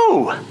they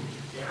know?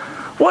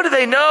 What do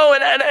they know?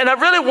 And I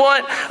really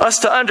want us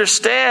to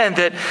understand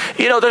that,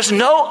 you know, there's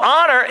no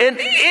honor in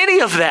any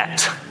of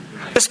that,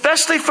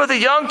 especially for the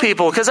young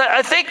people, because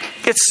I think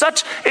it's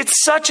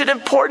such an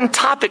important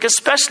topic,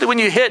 especially when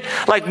you hit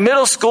like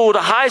middle school to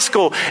high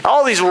school,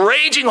 all these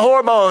raging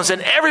hormones,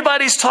 and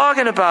everybody's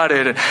talking about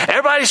it, and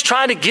everybody's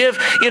trying to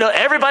give, you know,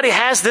 everybody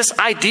has this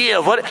idea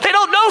of what, they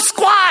don't know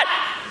squat.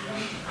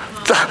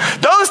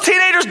 Those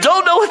teenagers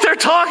don't know what they're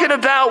talking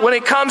about when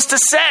it comes to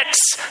sex.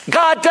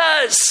 God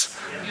does.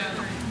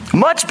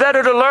 Much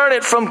better to learn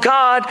it from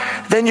God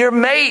than your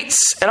mates.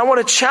 And I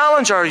want to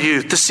challenge our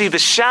youth to see the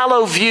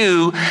shallow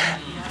view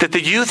that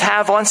the youth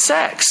have on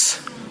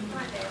sex.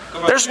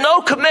 There's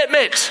no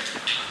commitment.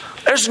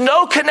 There's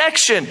no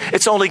connection.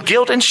 It's only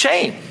guilt and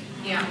shame.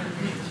 Yeah.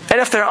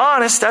 And if they're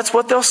honest, that's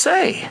what they'll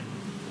say.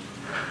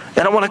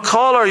 And I want to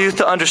call our youth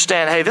to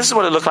understand, hey, this is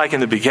what it looked like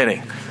in the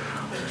beginning.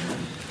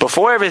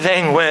 Before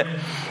everything went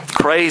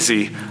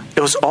crazy,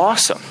 it was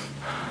awesome.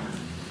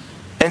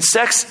 And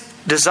sex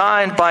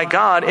designed by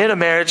God in a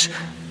marriage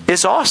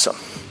is awesome.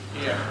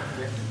 Yeah.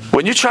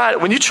 When you try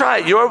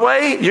it your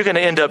way, you're going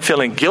to end up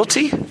feeling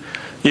guilty.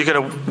 You're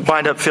going to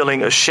wind up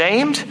feeling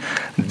ashamed,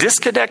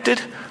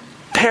 disconnected,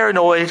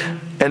 paranoid,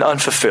 and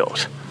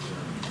unfulfilled.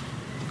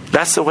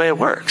 That's the way it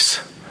works.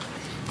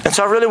 And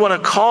so I really want to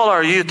call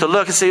our youth to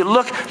look and say,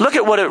 look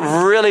at what it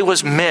really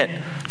was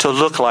meant to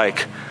look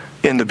like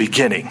in the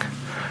beginning,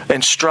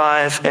 and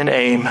strive and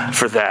aim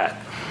for that.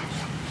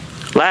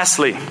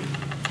 Lastly,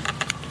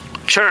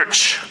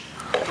 church.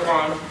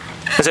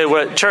 I say,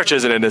 well, church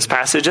isn't in this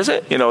passage, is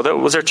it? You know,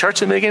 was there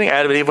church in the beginning?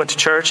 Adam and Eve went to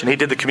church, and He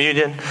did the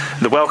communion,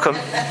 the welcome,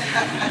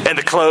 and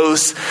the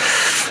close,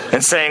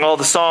 and sang all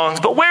the songs.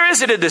 But where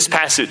is it in this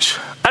passage?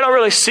 I don't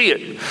really see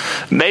it.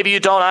 Maybe you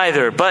don't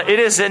either, but it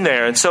is in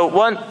there. And so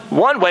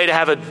one way to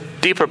have a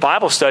deeper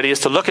Bible study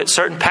is to look at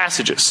certain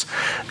passages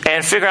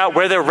and figure out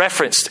where they're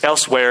referenced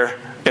elsewhere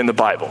in the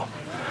Bible.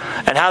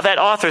 And how that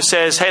author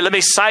says, hey, let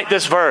me cite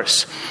this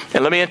verse,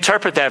 and let me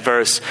interpret that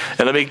verse,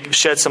 and let me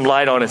shed some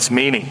light on its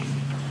meaning.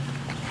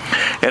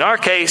 In our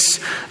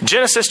case,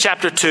 Genesis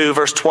chapter 2,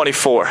 verse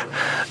 24.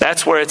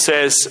 That's where it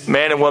says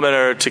man and woman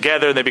are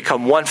together and they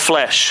become one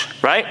flesh,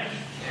 right?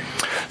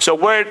 So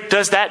where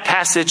does that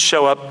passage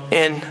show up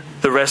in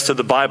the rest of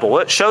the Bible?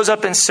 Well, it shows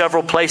up in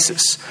several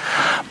places.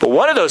 But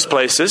one of those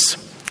places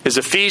is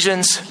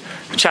Ephesians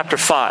chapter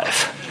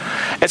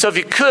 5. And so if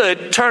you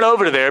could, turn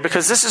over to there,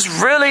 because this is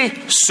really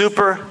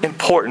super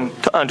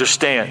important to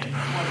understand.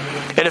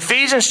 In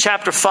Ephesians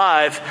chapter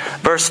 5,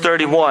 verse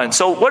 31.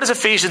 So what is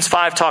Ephesians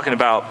 5 talking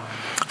about?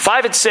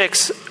 5 and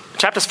 6,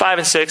 chapters 5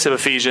 and 6 of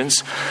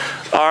Ephesians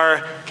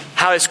are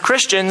how as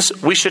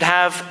Christians we should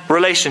have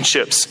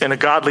relationships in a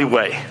godly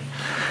way.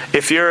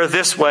 If you're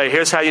this way,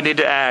 here's how you need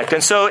to act.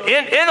 And so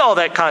in all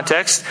that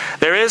context,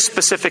 there is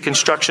specific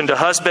instruction to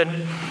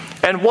husband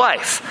and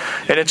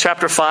wife. And in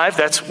chapter 5,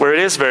 that's where it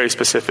is very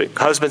specific.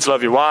 Husbands,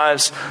 love your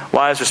wives.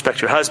 Wives,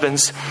 respect your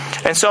husbands.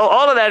 And so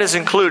all of that is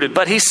included.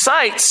 But he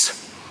cites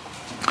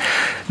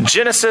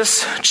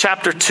Genesis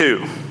chapter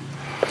 2,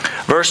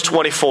 verse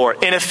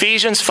 24. In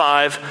Ephesians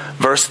 5,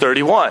 verse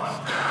 31.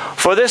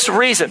 For this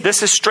reason,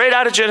 this is straight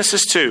out of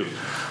Genesis 2.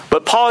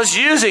 But Paul is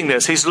using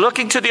this. He's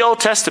looking to the Old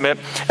Testament,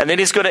 and then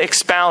he's going to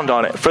expound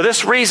on it. For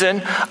this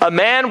reason, a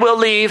man will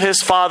leave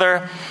his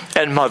father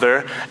and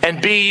mother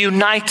and be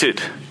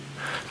united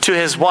to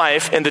his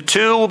wife, and the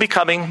two will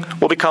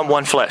become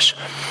one flesh.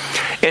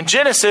 In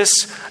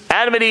Genesis,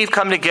 Adam and Eve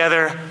come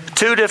together,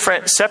 two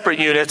different separate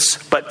units,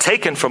 but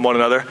taken from one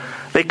another.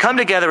 They come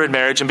together in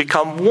marriage and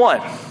become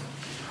one.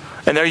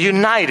 And they're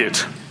united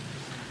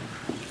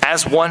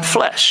as one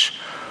flesh.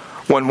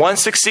 When one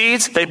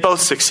succeeds, they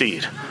both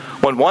succeed.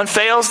 When one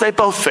fails, they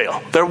both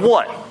fail. They're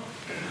one.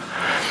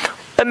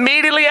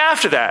 Immediately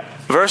after that,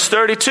 verse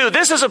 32,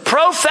 this is a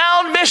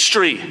profound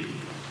mystery.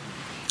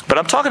 But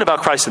I'm talking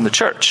about Christ and the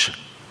church.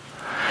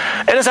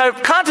 And as I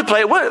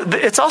contemplate,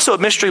 it's also a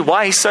mystery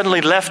why he suddenly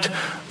left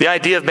the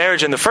idea of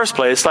marriage in the first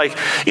place. Like,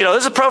 this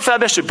is a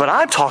profound mystery, but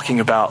I'm talking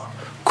about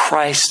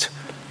Christ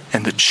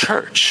and the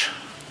church.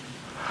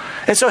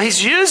 And so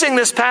he's using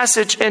this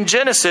passage in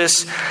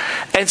Genesis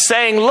and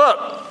saying,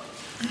 look,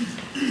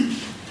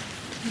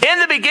 in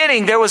the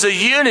beginning there was a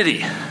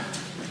unity.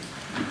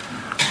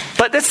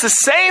 But it's the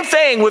same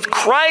thing with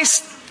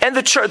Christ and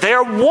the church. They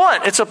are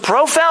one. It's a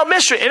profound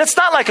mystery. And it's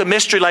not like a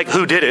mystery like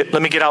who did it.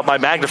 Let me get out my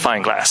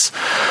magnifying glass.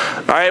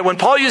 All right. When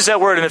Paul uses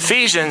that word in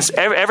Ephesians,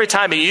 every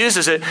time he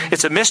uses it,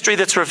 it's a mystery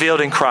that's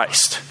revealed in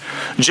Christ.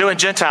 Jew and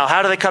Gentile,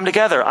 how do they come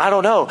together? I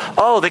don't know.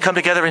 Oh, they come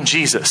together in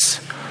Jesus.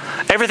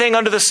 Everything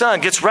under the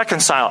sun gets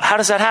reconciled. How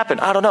does that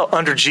happen? I don't know.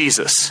 Under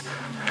Jesus.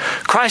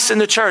 Christ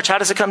and the church, how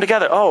does it come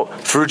together? Oh,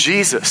 through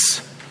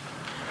Jesus.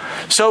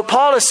 So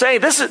Paul is saying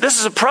this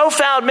is a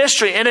profound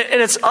mystery, and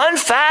it's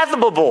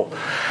unfathomable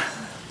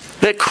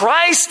that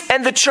Christ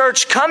and the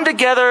church come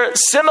together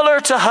similar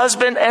to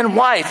husband and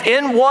wife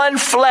in one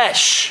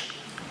flesh.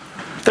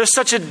 There's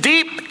such a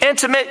deep,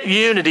 intimate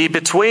unity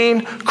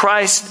between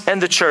Christ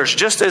and the church.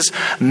 Just as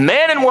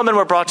man and woman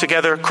were brought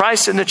together,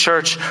 Christ and the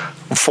church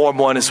form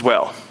one as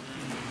well.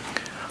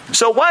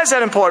 So why is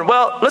that important?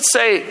 Well, let's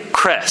say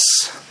Chris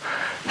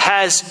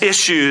has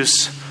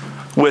issues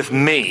with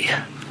me,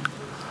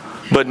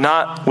 but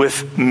not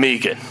with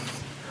Megan.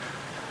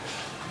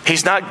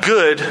 He's not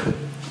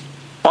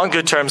on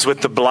good terms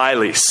with the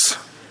Blileys.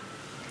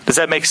 Does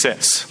that make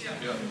sense?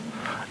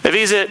 If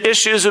he's at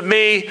issues with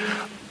me,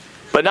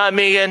 but not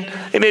Megan,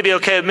 he may be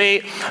okay with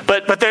me.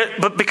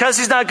 But because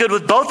he's not good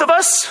with both of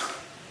us,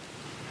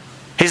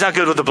 he's not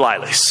good with the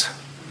Blileys.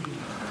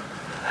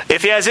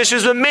 If he has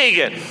issues with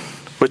Megan,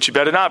 which you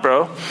better not,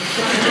 bro,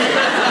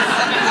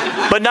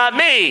 but not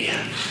me,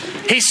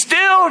 he's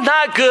still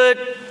not good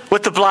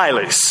with the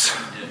Blileys.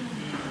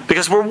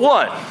 Because we're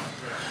one.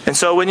 And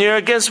so when you're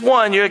against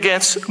one, you're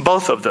against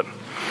both of them.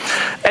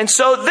 And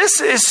so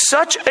this is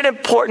such an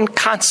important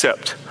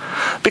concept.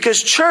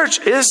 Because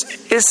church is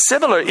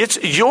similar. It's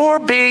you're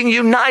being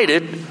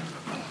united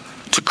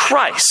to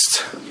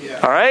Christ.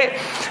 All right?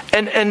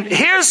 And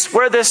here's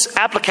where this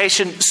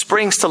application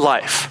springs to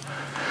life.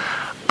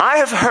 I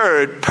have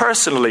heard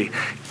personally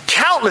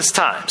countless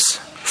times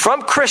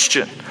from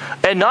Christian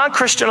and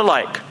non-Christian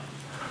alike,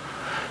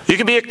 you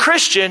can be a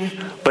Christian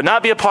but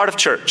not be a part of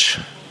church.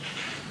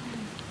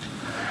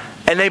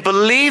 And they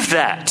believe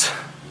that.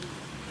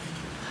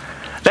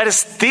 That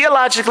is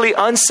theologically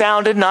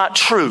unsound and not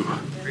true.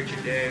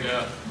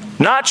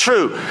 Not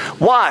true.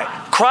 Why?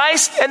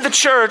 Christ and the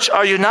church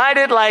are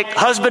united like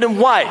husband and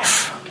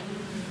wife.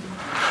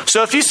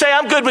 So if you say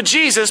I'm good with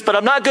Jesus, but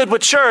I'm not good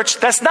with church,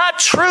 that's not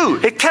true.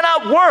 It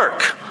cannot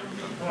work.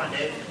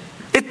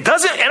 It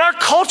doesn't, and our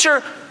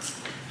culture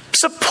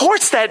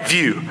supports that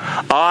view.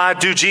 Oh, I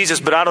do Jesus,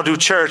 but I don't do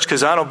church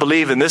because I don't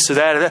believe in this or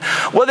that or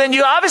that. Well, then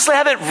you obviously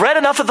haven't read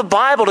enough of the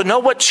Bible to know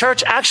what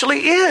church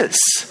actually is.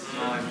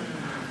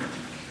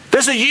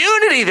 There's a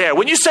unity there.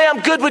 When you say I'm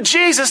good with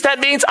Jesus, that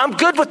means I'm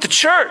good with the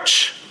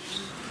church.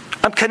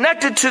 I'm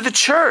connected to the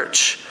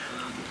church.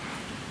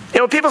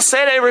 When people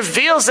say that, it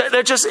reveals that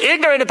they're just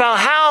ignorant about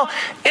how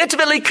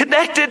intimately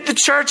connected the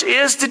church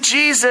is to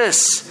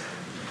Jesus.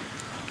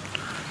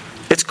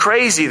 It's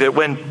crazy that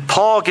when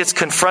Paul gets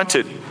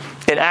confronted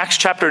in Acts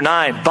chapter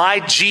 9 by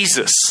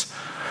Jesus,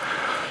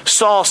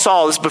 Saul,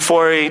 this is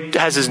before he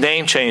has his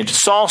name changed.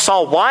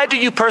 Saul, why do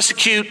you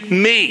persecute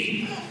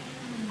me?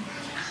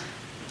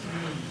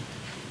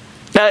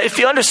 Now, if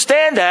you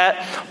understand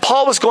that,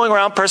 Paul was going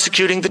around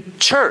persecuting the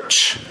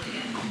church.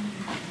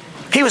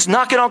 He was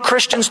knocking on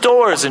Christians'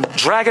 doors and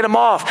dragging them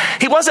off.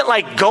 He wasn't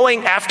like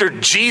going after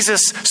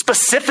Jesus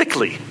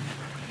specifically.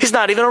 He's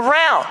not even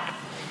around.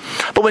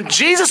 But when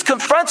Jesus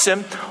confronts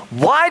him,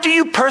 why do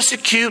you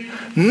persecute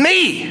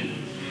me?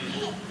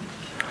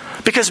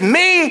 Because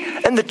me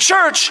and the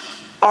church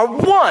are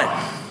one.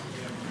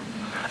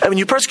 And when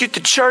you persecute the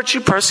church,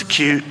 you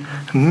persecute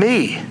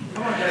me.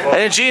 And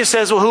then Jesus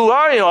says, well, who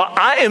are you?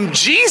 I am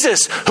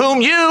Jesus,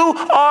 whom you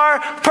are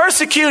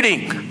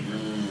persecuting.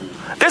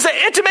 There's an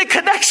intimate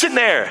connection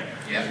there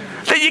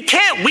that you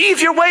can't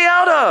weave your way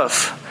out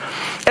of.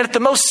 And at the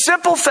most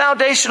simple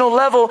foundational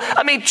level,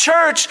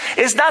 church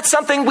is not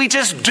something we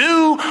just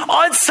do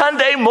on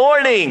Sunday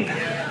morning.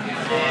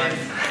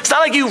 It's not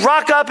like you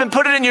rock up and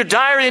put it in your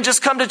diary and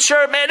just come to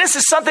church. Man, this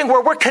is something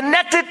where we're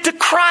connected to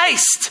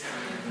Christ.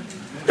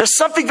 There's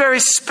something very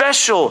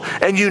special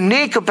and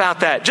unique about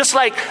that. Just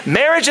like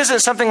marriage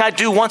isn't something I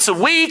do once a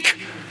week.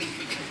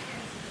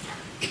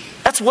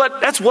 That's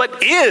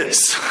what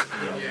is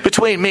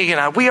between me and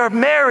I. We are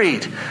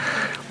married.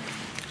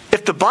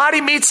 If the body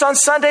meets on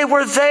Sunday,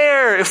 we're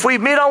there. If we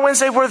meet on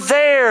Wednesday, we're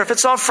there. If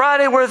it's on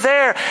Friday, we're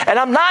there. And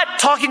I'm not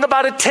talking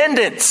about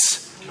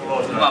attendance. Come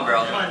on,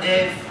 bro. Come on,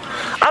 Dave.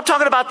 I'm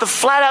talking about the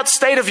flat out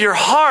state of your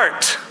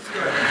heart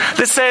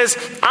that says,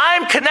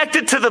 I'm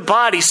connected to the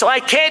body, so I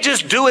can't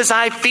just do as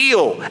I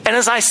feel and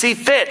as I see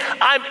fit.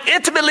 I'm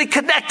intimately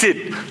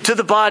connected to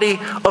the body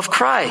of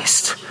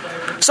Christ.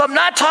 So I'm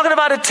not talking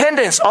about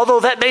attendance,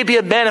 although that may be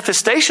a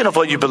manifestation of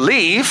what you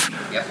believe.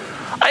 Yep.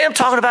 I am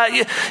talking about,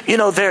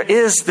 there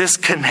is this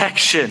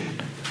connection.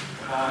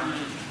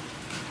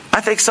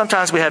 I think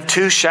sometimes we have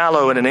too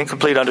shallow and an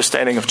incomplete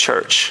understanding of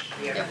church.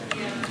 Yep.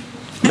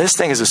 This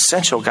thing is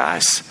essential,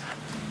 guys.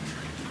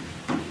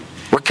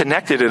 We're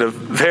connected in a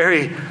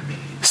very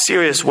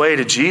serious way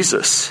to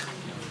Jesus.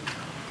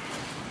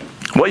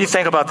 What you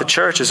think about the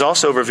church is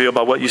also revealed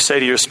by what you say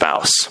to your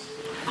spouse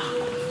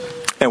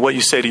and what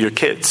you say to your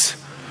kids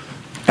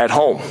at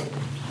home.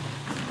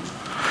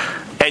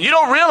 And you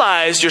don't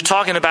realize you're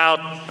talking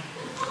about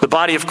the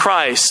body of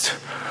Christ.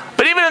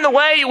 But even in the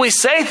way we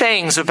say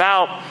things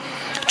about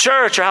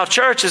church or how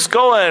church is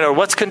going or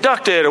what's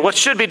conducted or what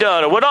should be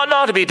done or what ought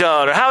not to be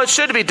done or how it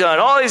should be done,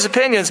 all these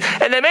opinions.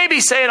 And they may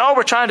be saying,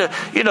 we're trying to,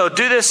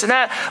 do this and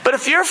that. But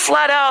if you're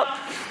flat out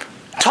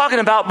talking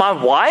about my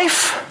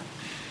wife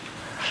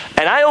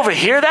and I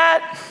overhear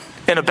that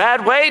in a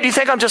bad way, do you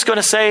think I'm just going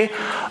to say,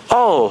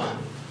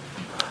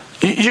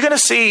 you're going to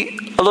see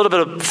a little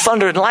bit of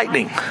thunder and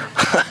lightning?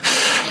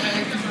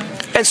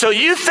 And so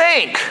you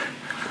think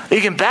you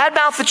can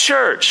badmouth the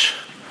church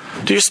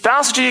to your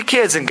spouse or to your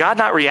kids and God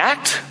not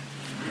react?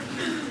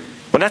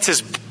 When that's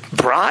his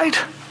bride?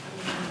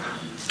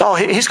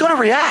 He's going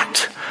to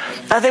react.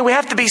 I think we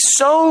have to be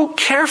so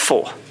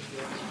careful.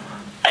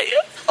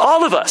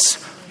 All of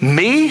us.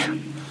 Me,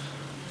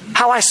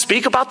 how I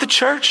speak about the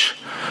church.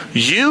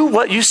 You,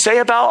 what you say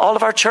about all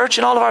of our church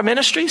and all of our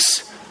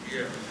ministries.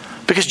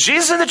 Because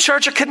Jesus and the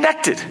church are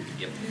connected.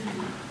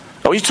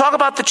 And when you talk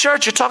about the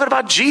church, you're talking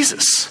about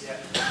Jesus.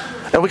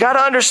 And we got to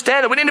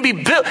understand that we need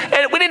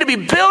to be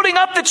building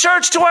up the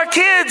church to our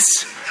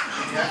kids.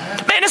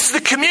 Man, this is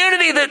the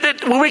community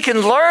that where we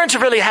can learn to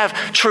really have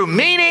true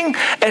meaning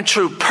and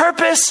true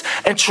purpose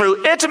and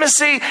true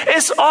intimacy.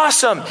 It's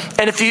awesome.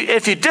 And if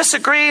you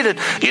disagree, that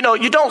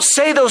you don't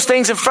say those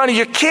things in front of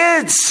your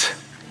kids.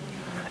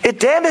 It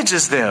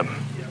damages them.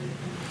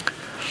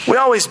 We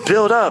always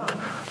build up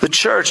the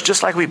church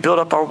just like we build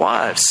up our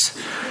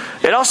wives.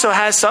 It also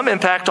has some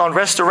impact on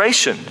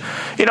restoration.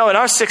 In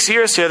our 6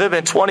 years here, there have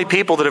been 20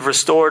 people that have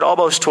restored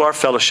almost to our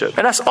fellowship.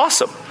 And that's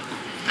awesome.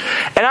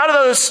 And out of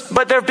those,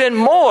 but there have been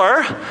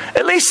more,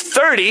 at least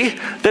 30,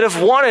 that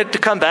have wanted to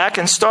come back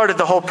and started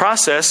the whole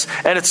process.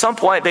 And at some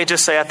point, they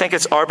just say, I think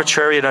it's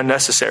arbitrary and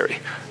unnecessary.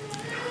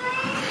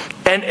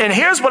 And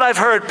here's what I've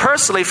heard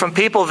personally from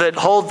people that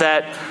hold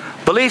that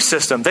belief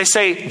system. They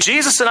say,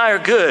 Jesus and I are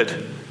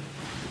good,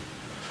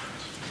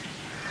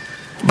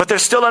 but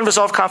there's still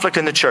unresolved conflict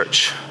in the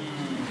church.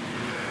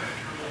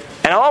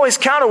 And I always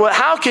counter,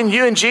 how can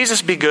you and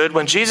Jesus be good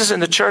when Jesus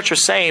and the church are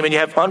same and you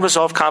have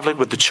unresolved conflict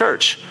with the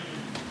church?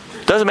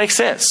 Doesn't make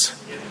sense.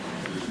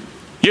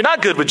 You're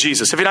not good with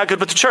Jesus if you're not good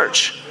with the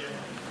church.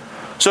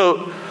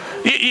 So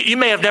you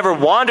may have never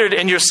wandered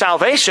in your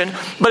salvation,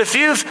 but if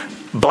you've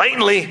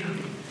blatantly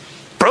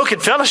broken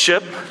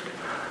fellowship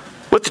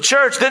with the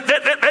church,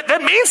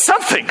 that means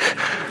something.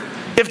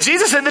 If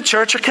Jesus and the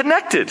church are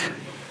connected,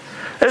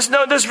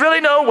 there's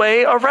really no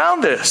way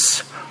around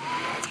this.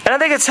 And I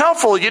think it's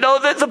helpful.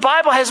 That the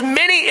Bible has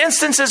many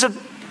instances of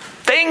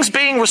things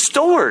being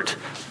restored.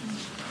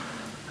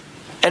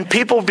 And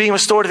people being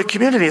restored to the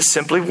community is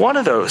simply one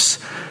of those.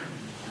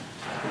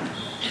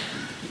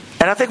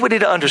 And I think we need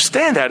to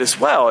understand that as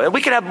well. And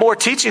we can have more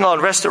teaching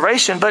on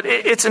restoration, but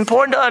it's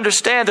important to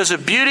understand there's a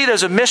beauty,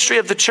 there's a mystery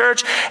of the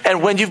church.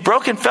 And when you've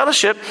broken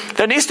fellowship,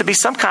 there needs to be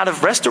some kind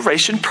of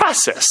restoration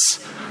process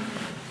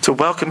to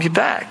welcome you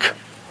back.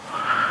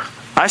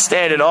 I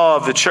stand in awe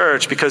of the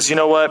church because, you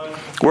know what?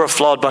 We're a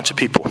flawed bunch of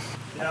people.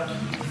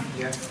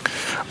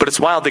 But it's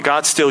wild that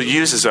God still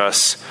uses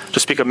us to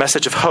speak a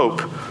message of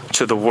hope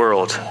to the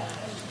world.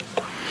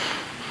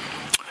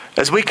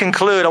 As we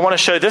conclude, I want to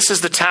show you this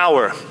is the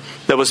tower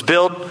that was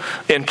built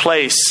in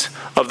place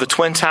of the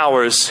Twin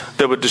Towers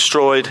that were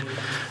destroyed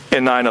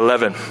in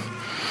 9/11.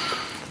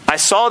 I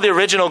saw the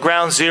original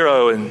Ground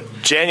Zero in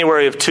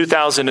January of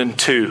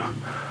 2002,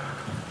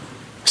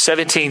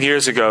 17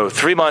 years ago,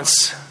 3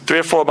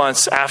 or 4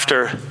 months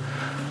after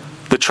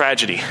the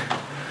tragedy.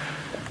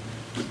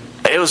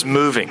 It was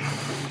moving.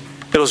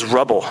 It was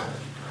rubble.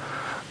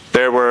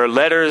 There were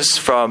letters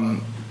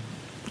from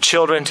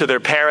children to their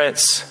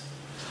parents.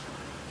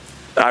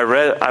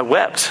 I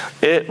wept.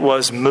 It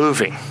was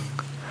moving.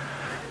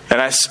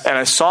 And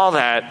I saw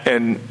that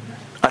and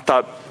I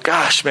thought,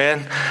 gosh,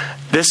 man,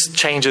 this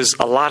changes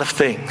a lot of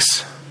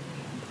things.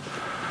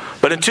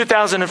 But in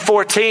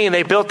 2014,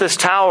 they built this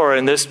tower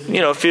and this,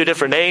 a few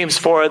different names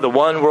for it, the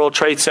One World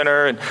Trade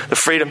Center and the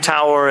Freedom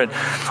Tower. And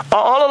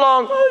all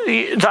along,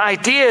 the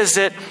idea is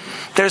that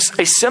there's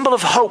a symbol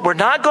of hope. We're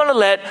not going to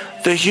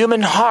let the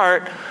human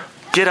heart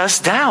get us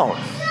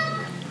down.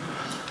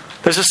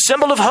 There's a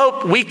symbol of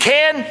hope. We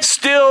can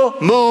still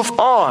move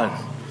on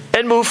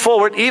and move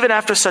forward even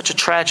after such a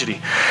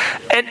tragedy.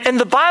 And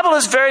the Bible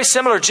is very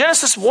similar.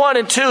 Genesis 1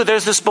 and 2,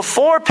 there's this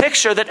before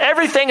picture that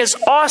everything is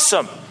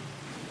awesome.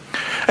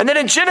 And then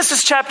in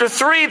Genesis chapter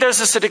 3, there's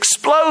this an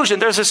explosion.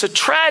 There's this a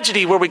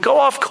tragedy where we go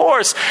off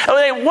course. And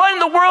we think, what in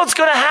the world's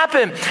going to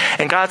happen?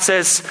 And God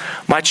says,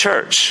 my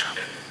church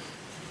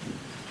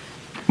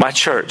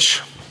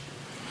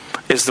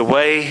is the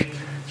way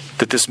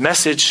that this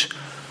message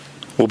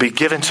will be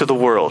given to the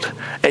world.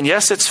 And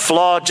yes, it's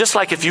flawed. Just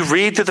like if you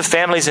read through the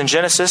families in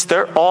Genesis,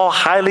 they're all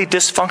highly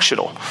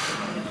dysfunctional.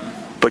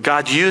 But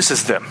God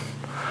uses them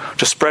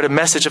to spread a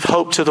message of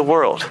hope to the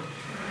world.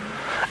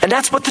 And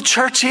that's what the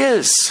church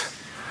is.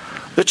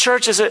 The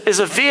church is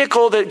a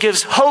vehicle that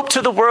gives hope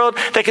to the world.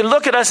 They can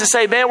look at us and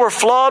say, man, we're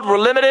flawed, we're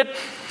limited.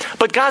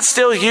 But God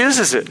still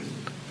uses it.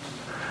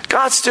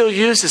 God still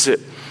uses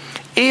it.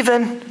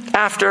 Even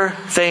after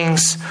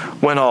things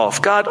went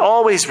off. God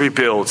always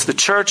rebuilds. The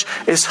church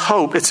is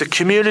hope. It's a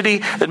community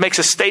that makes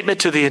a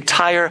statement to the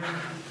entire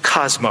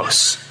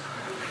cosmos.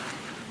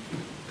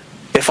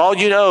 If all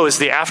you know is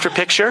the after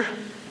picture,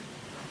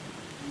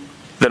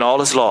 then all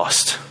is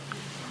lost.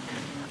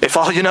 If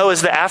all you know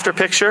is the after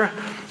picture,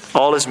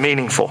 all is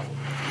meaningful.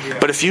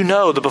 But if you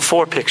know the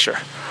before picture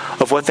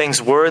of what things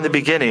were in the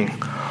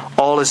beginning,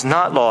 all is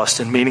not lost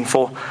and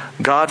meaningful.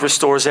 God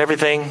restores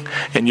everything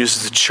and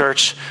uses the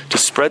church to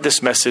spread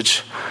this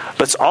message.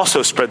 Let's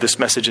also spread this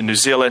message in New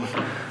Zealand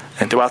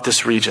and throughout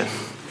this region.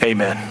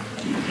 Amen.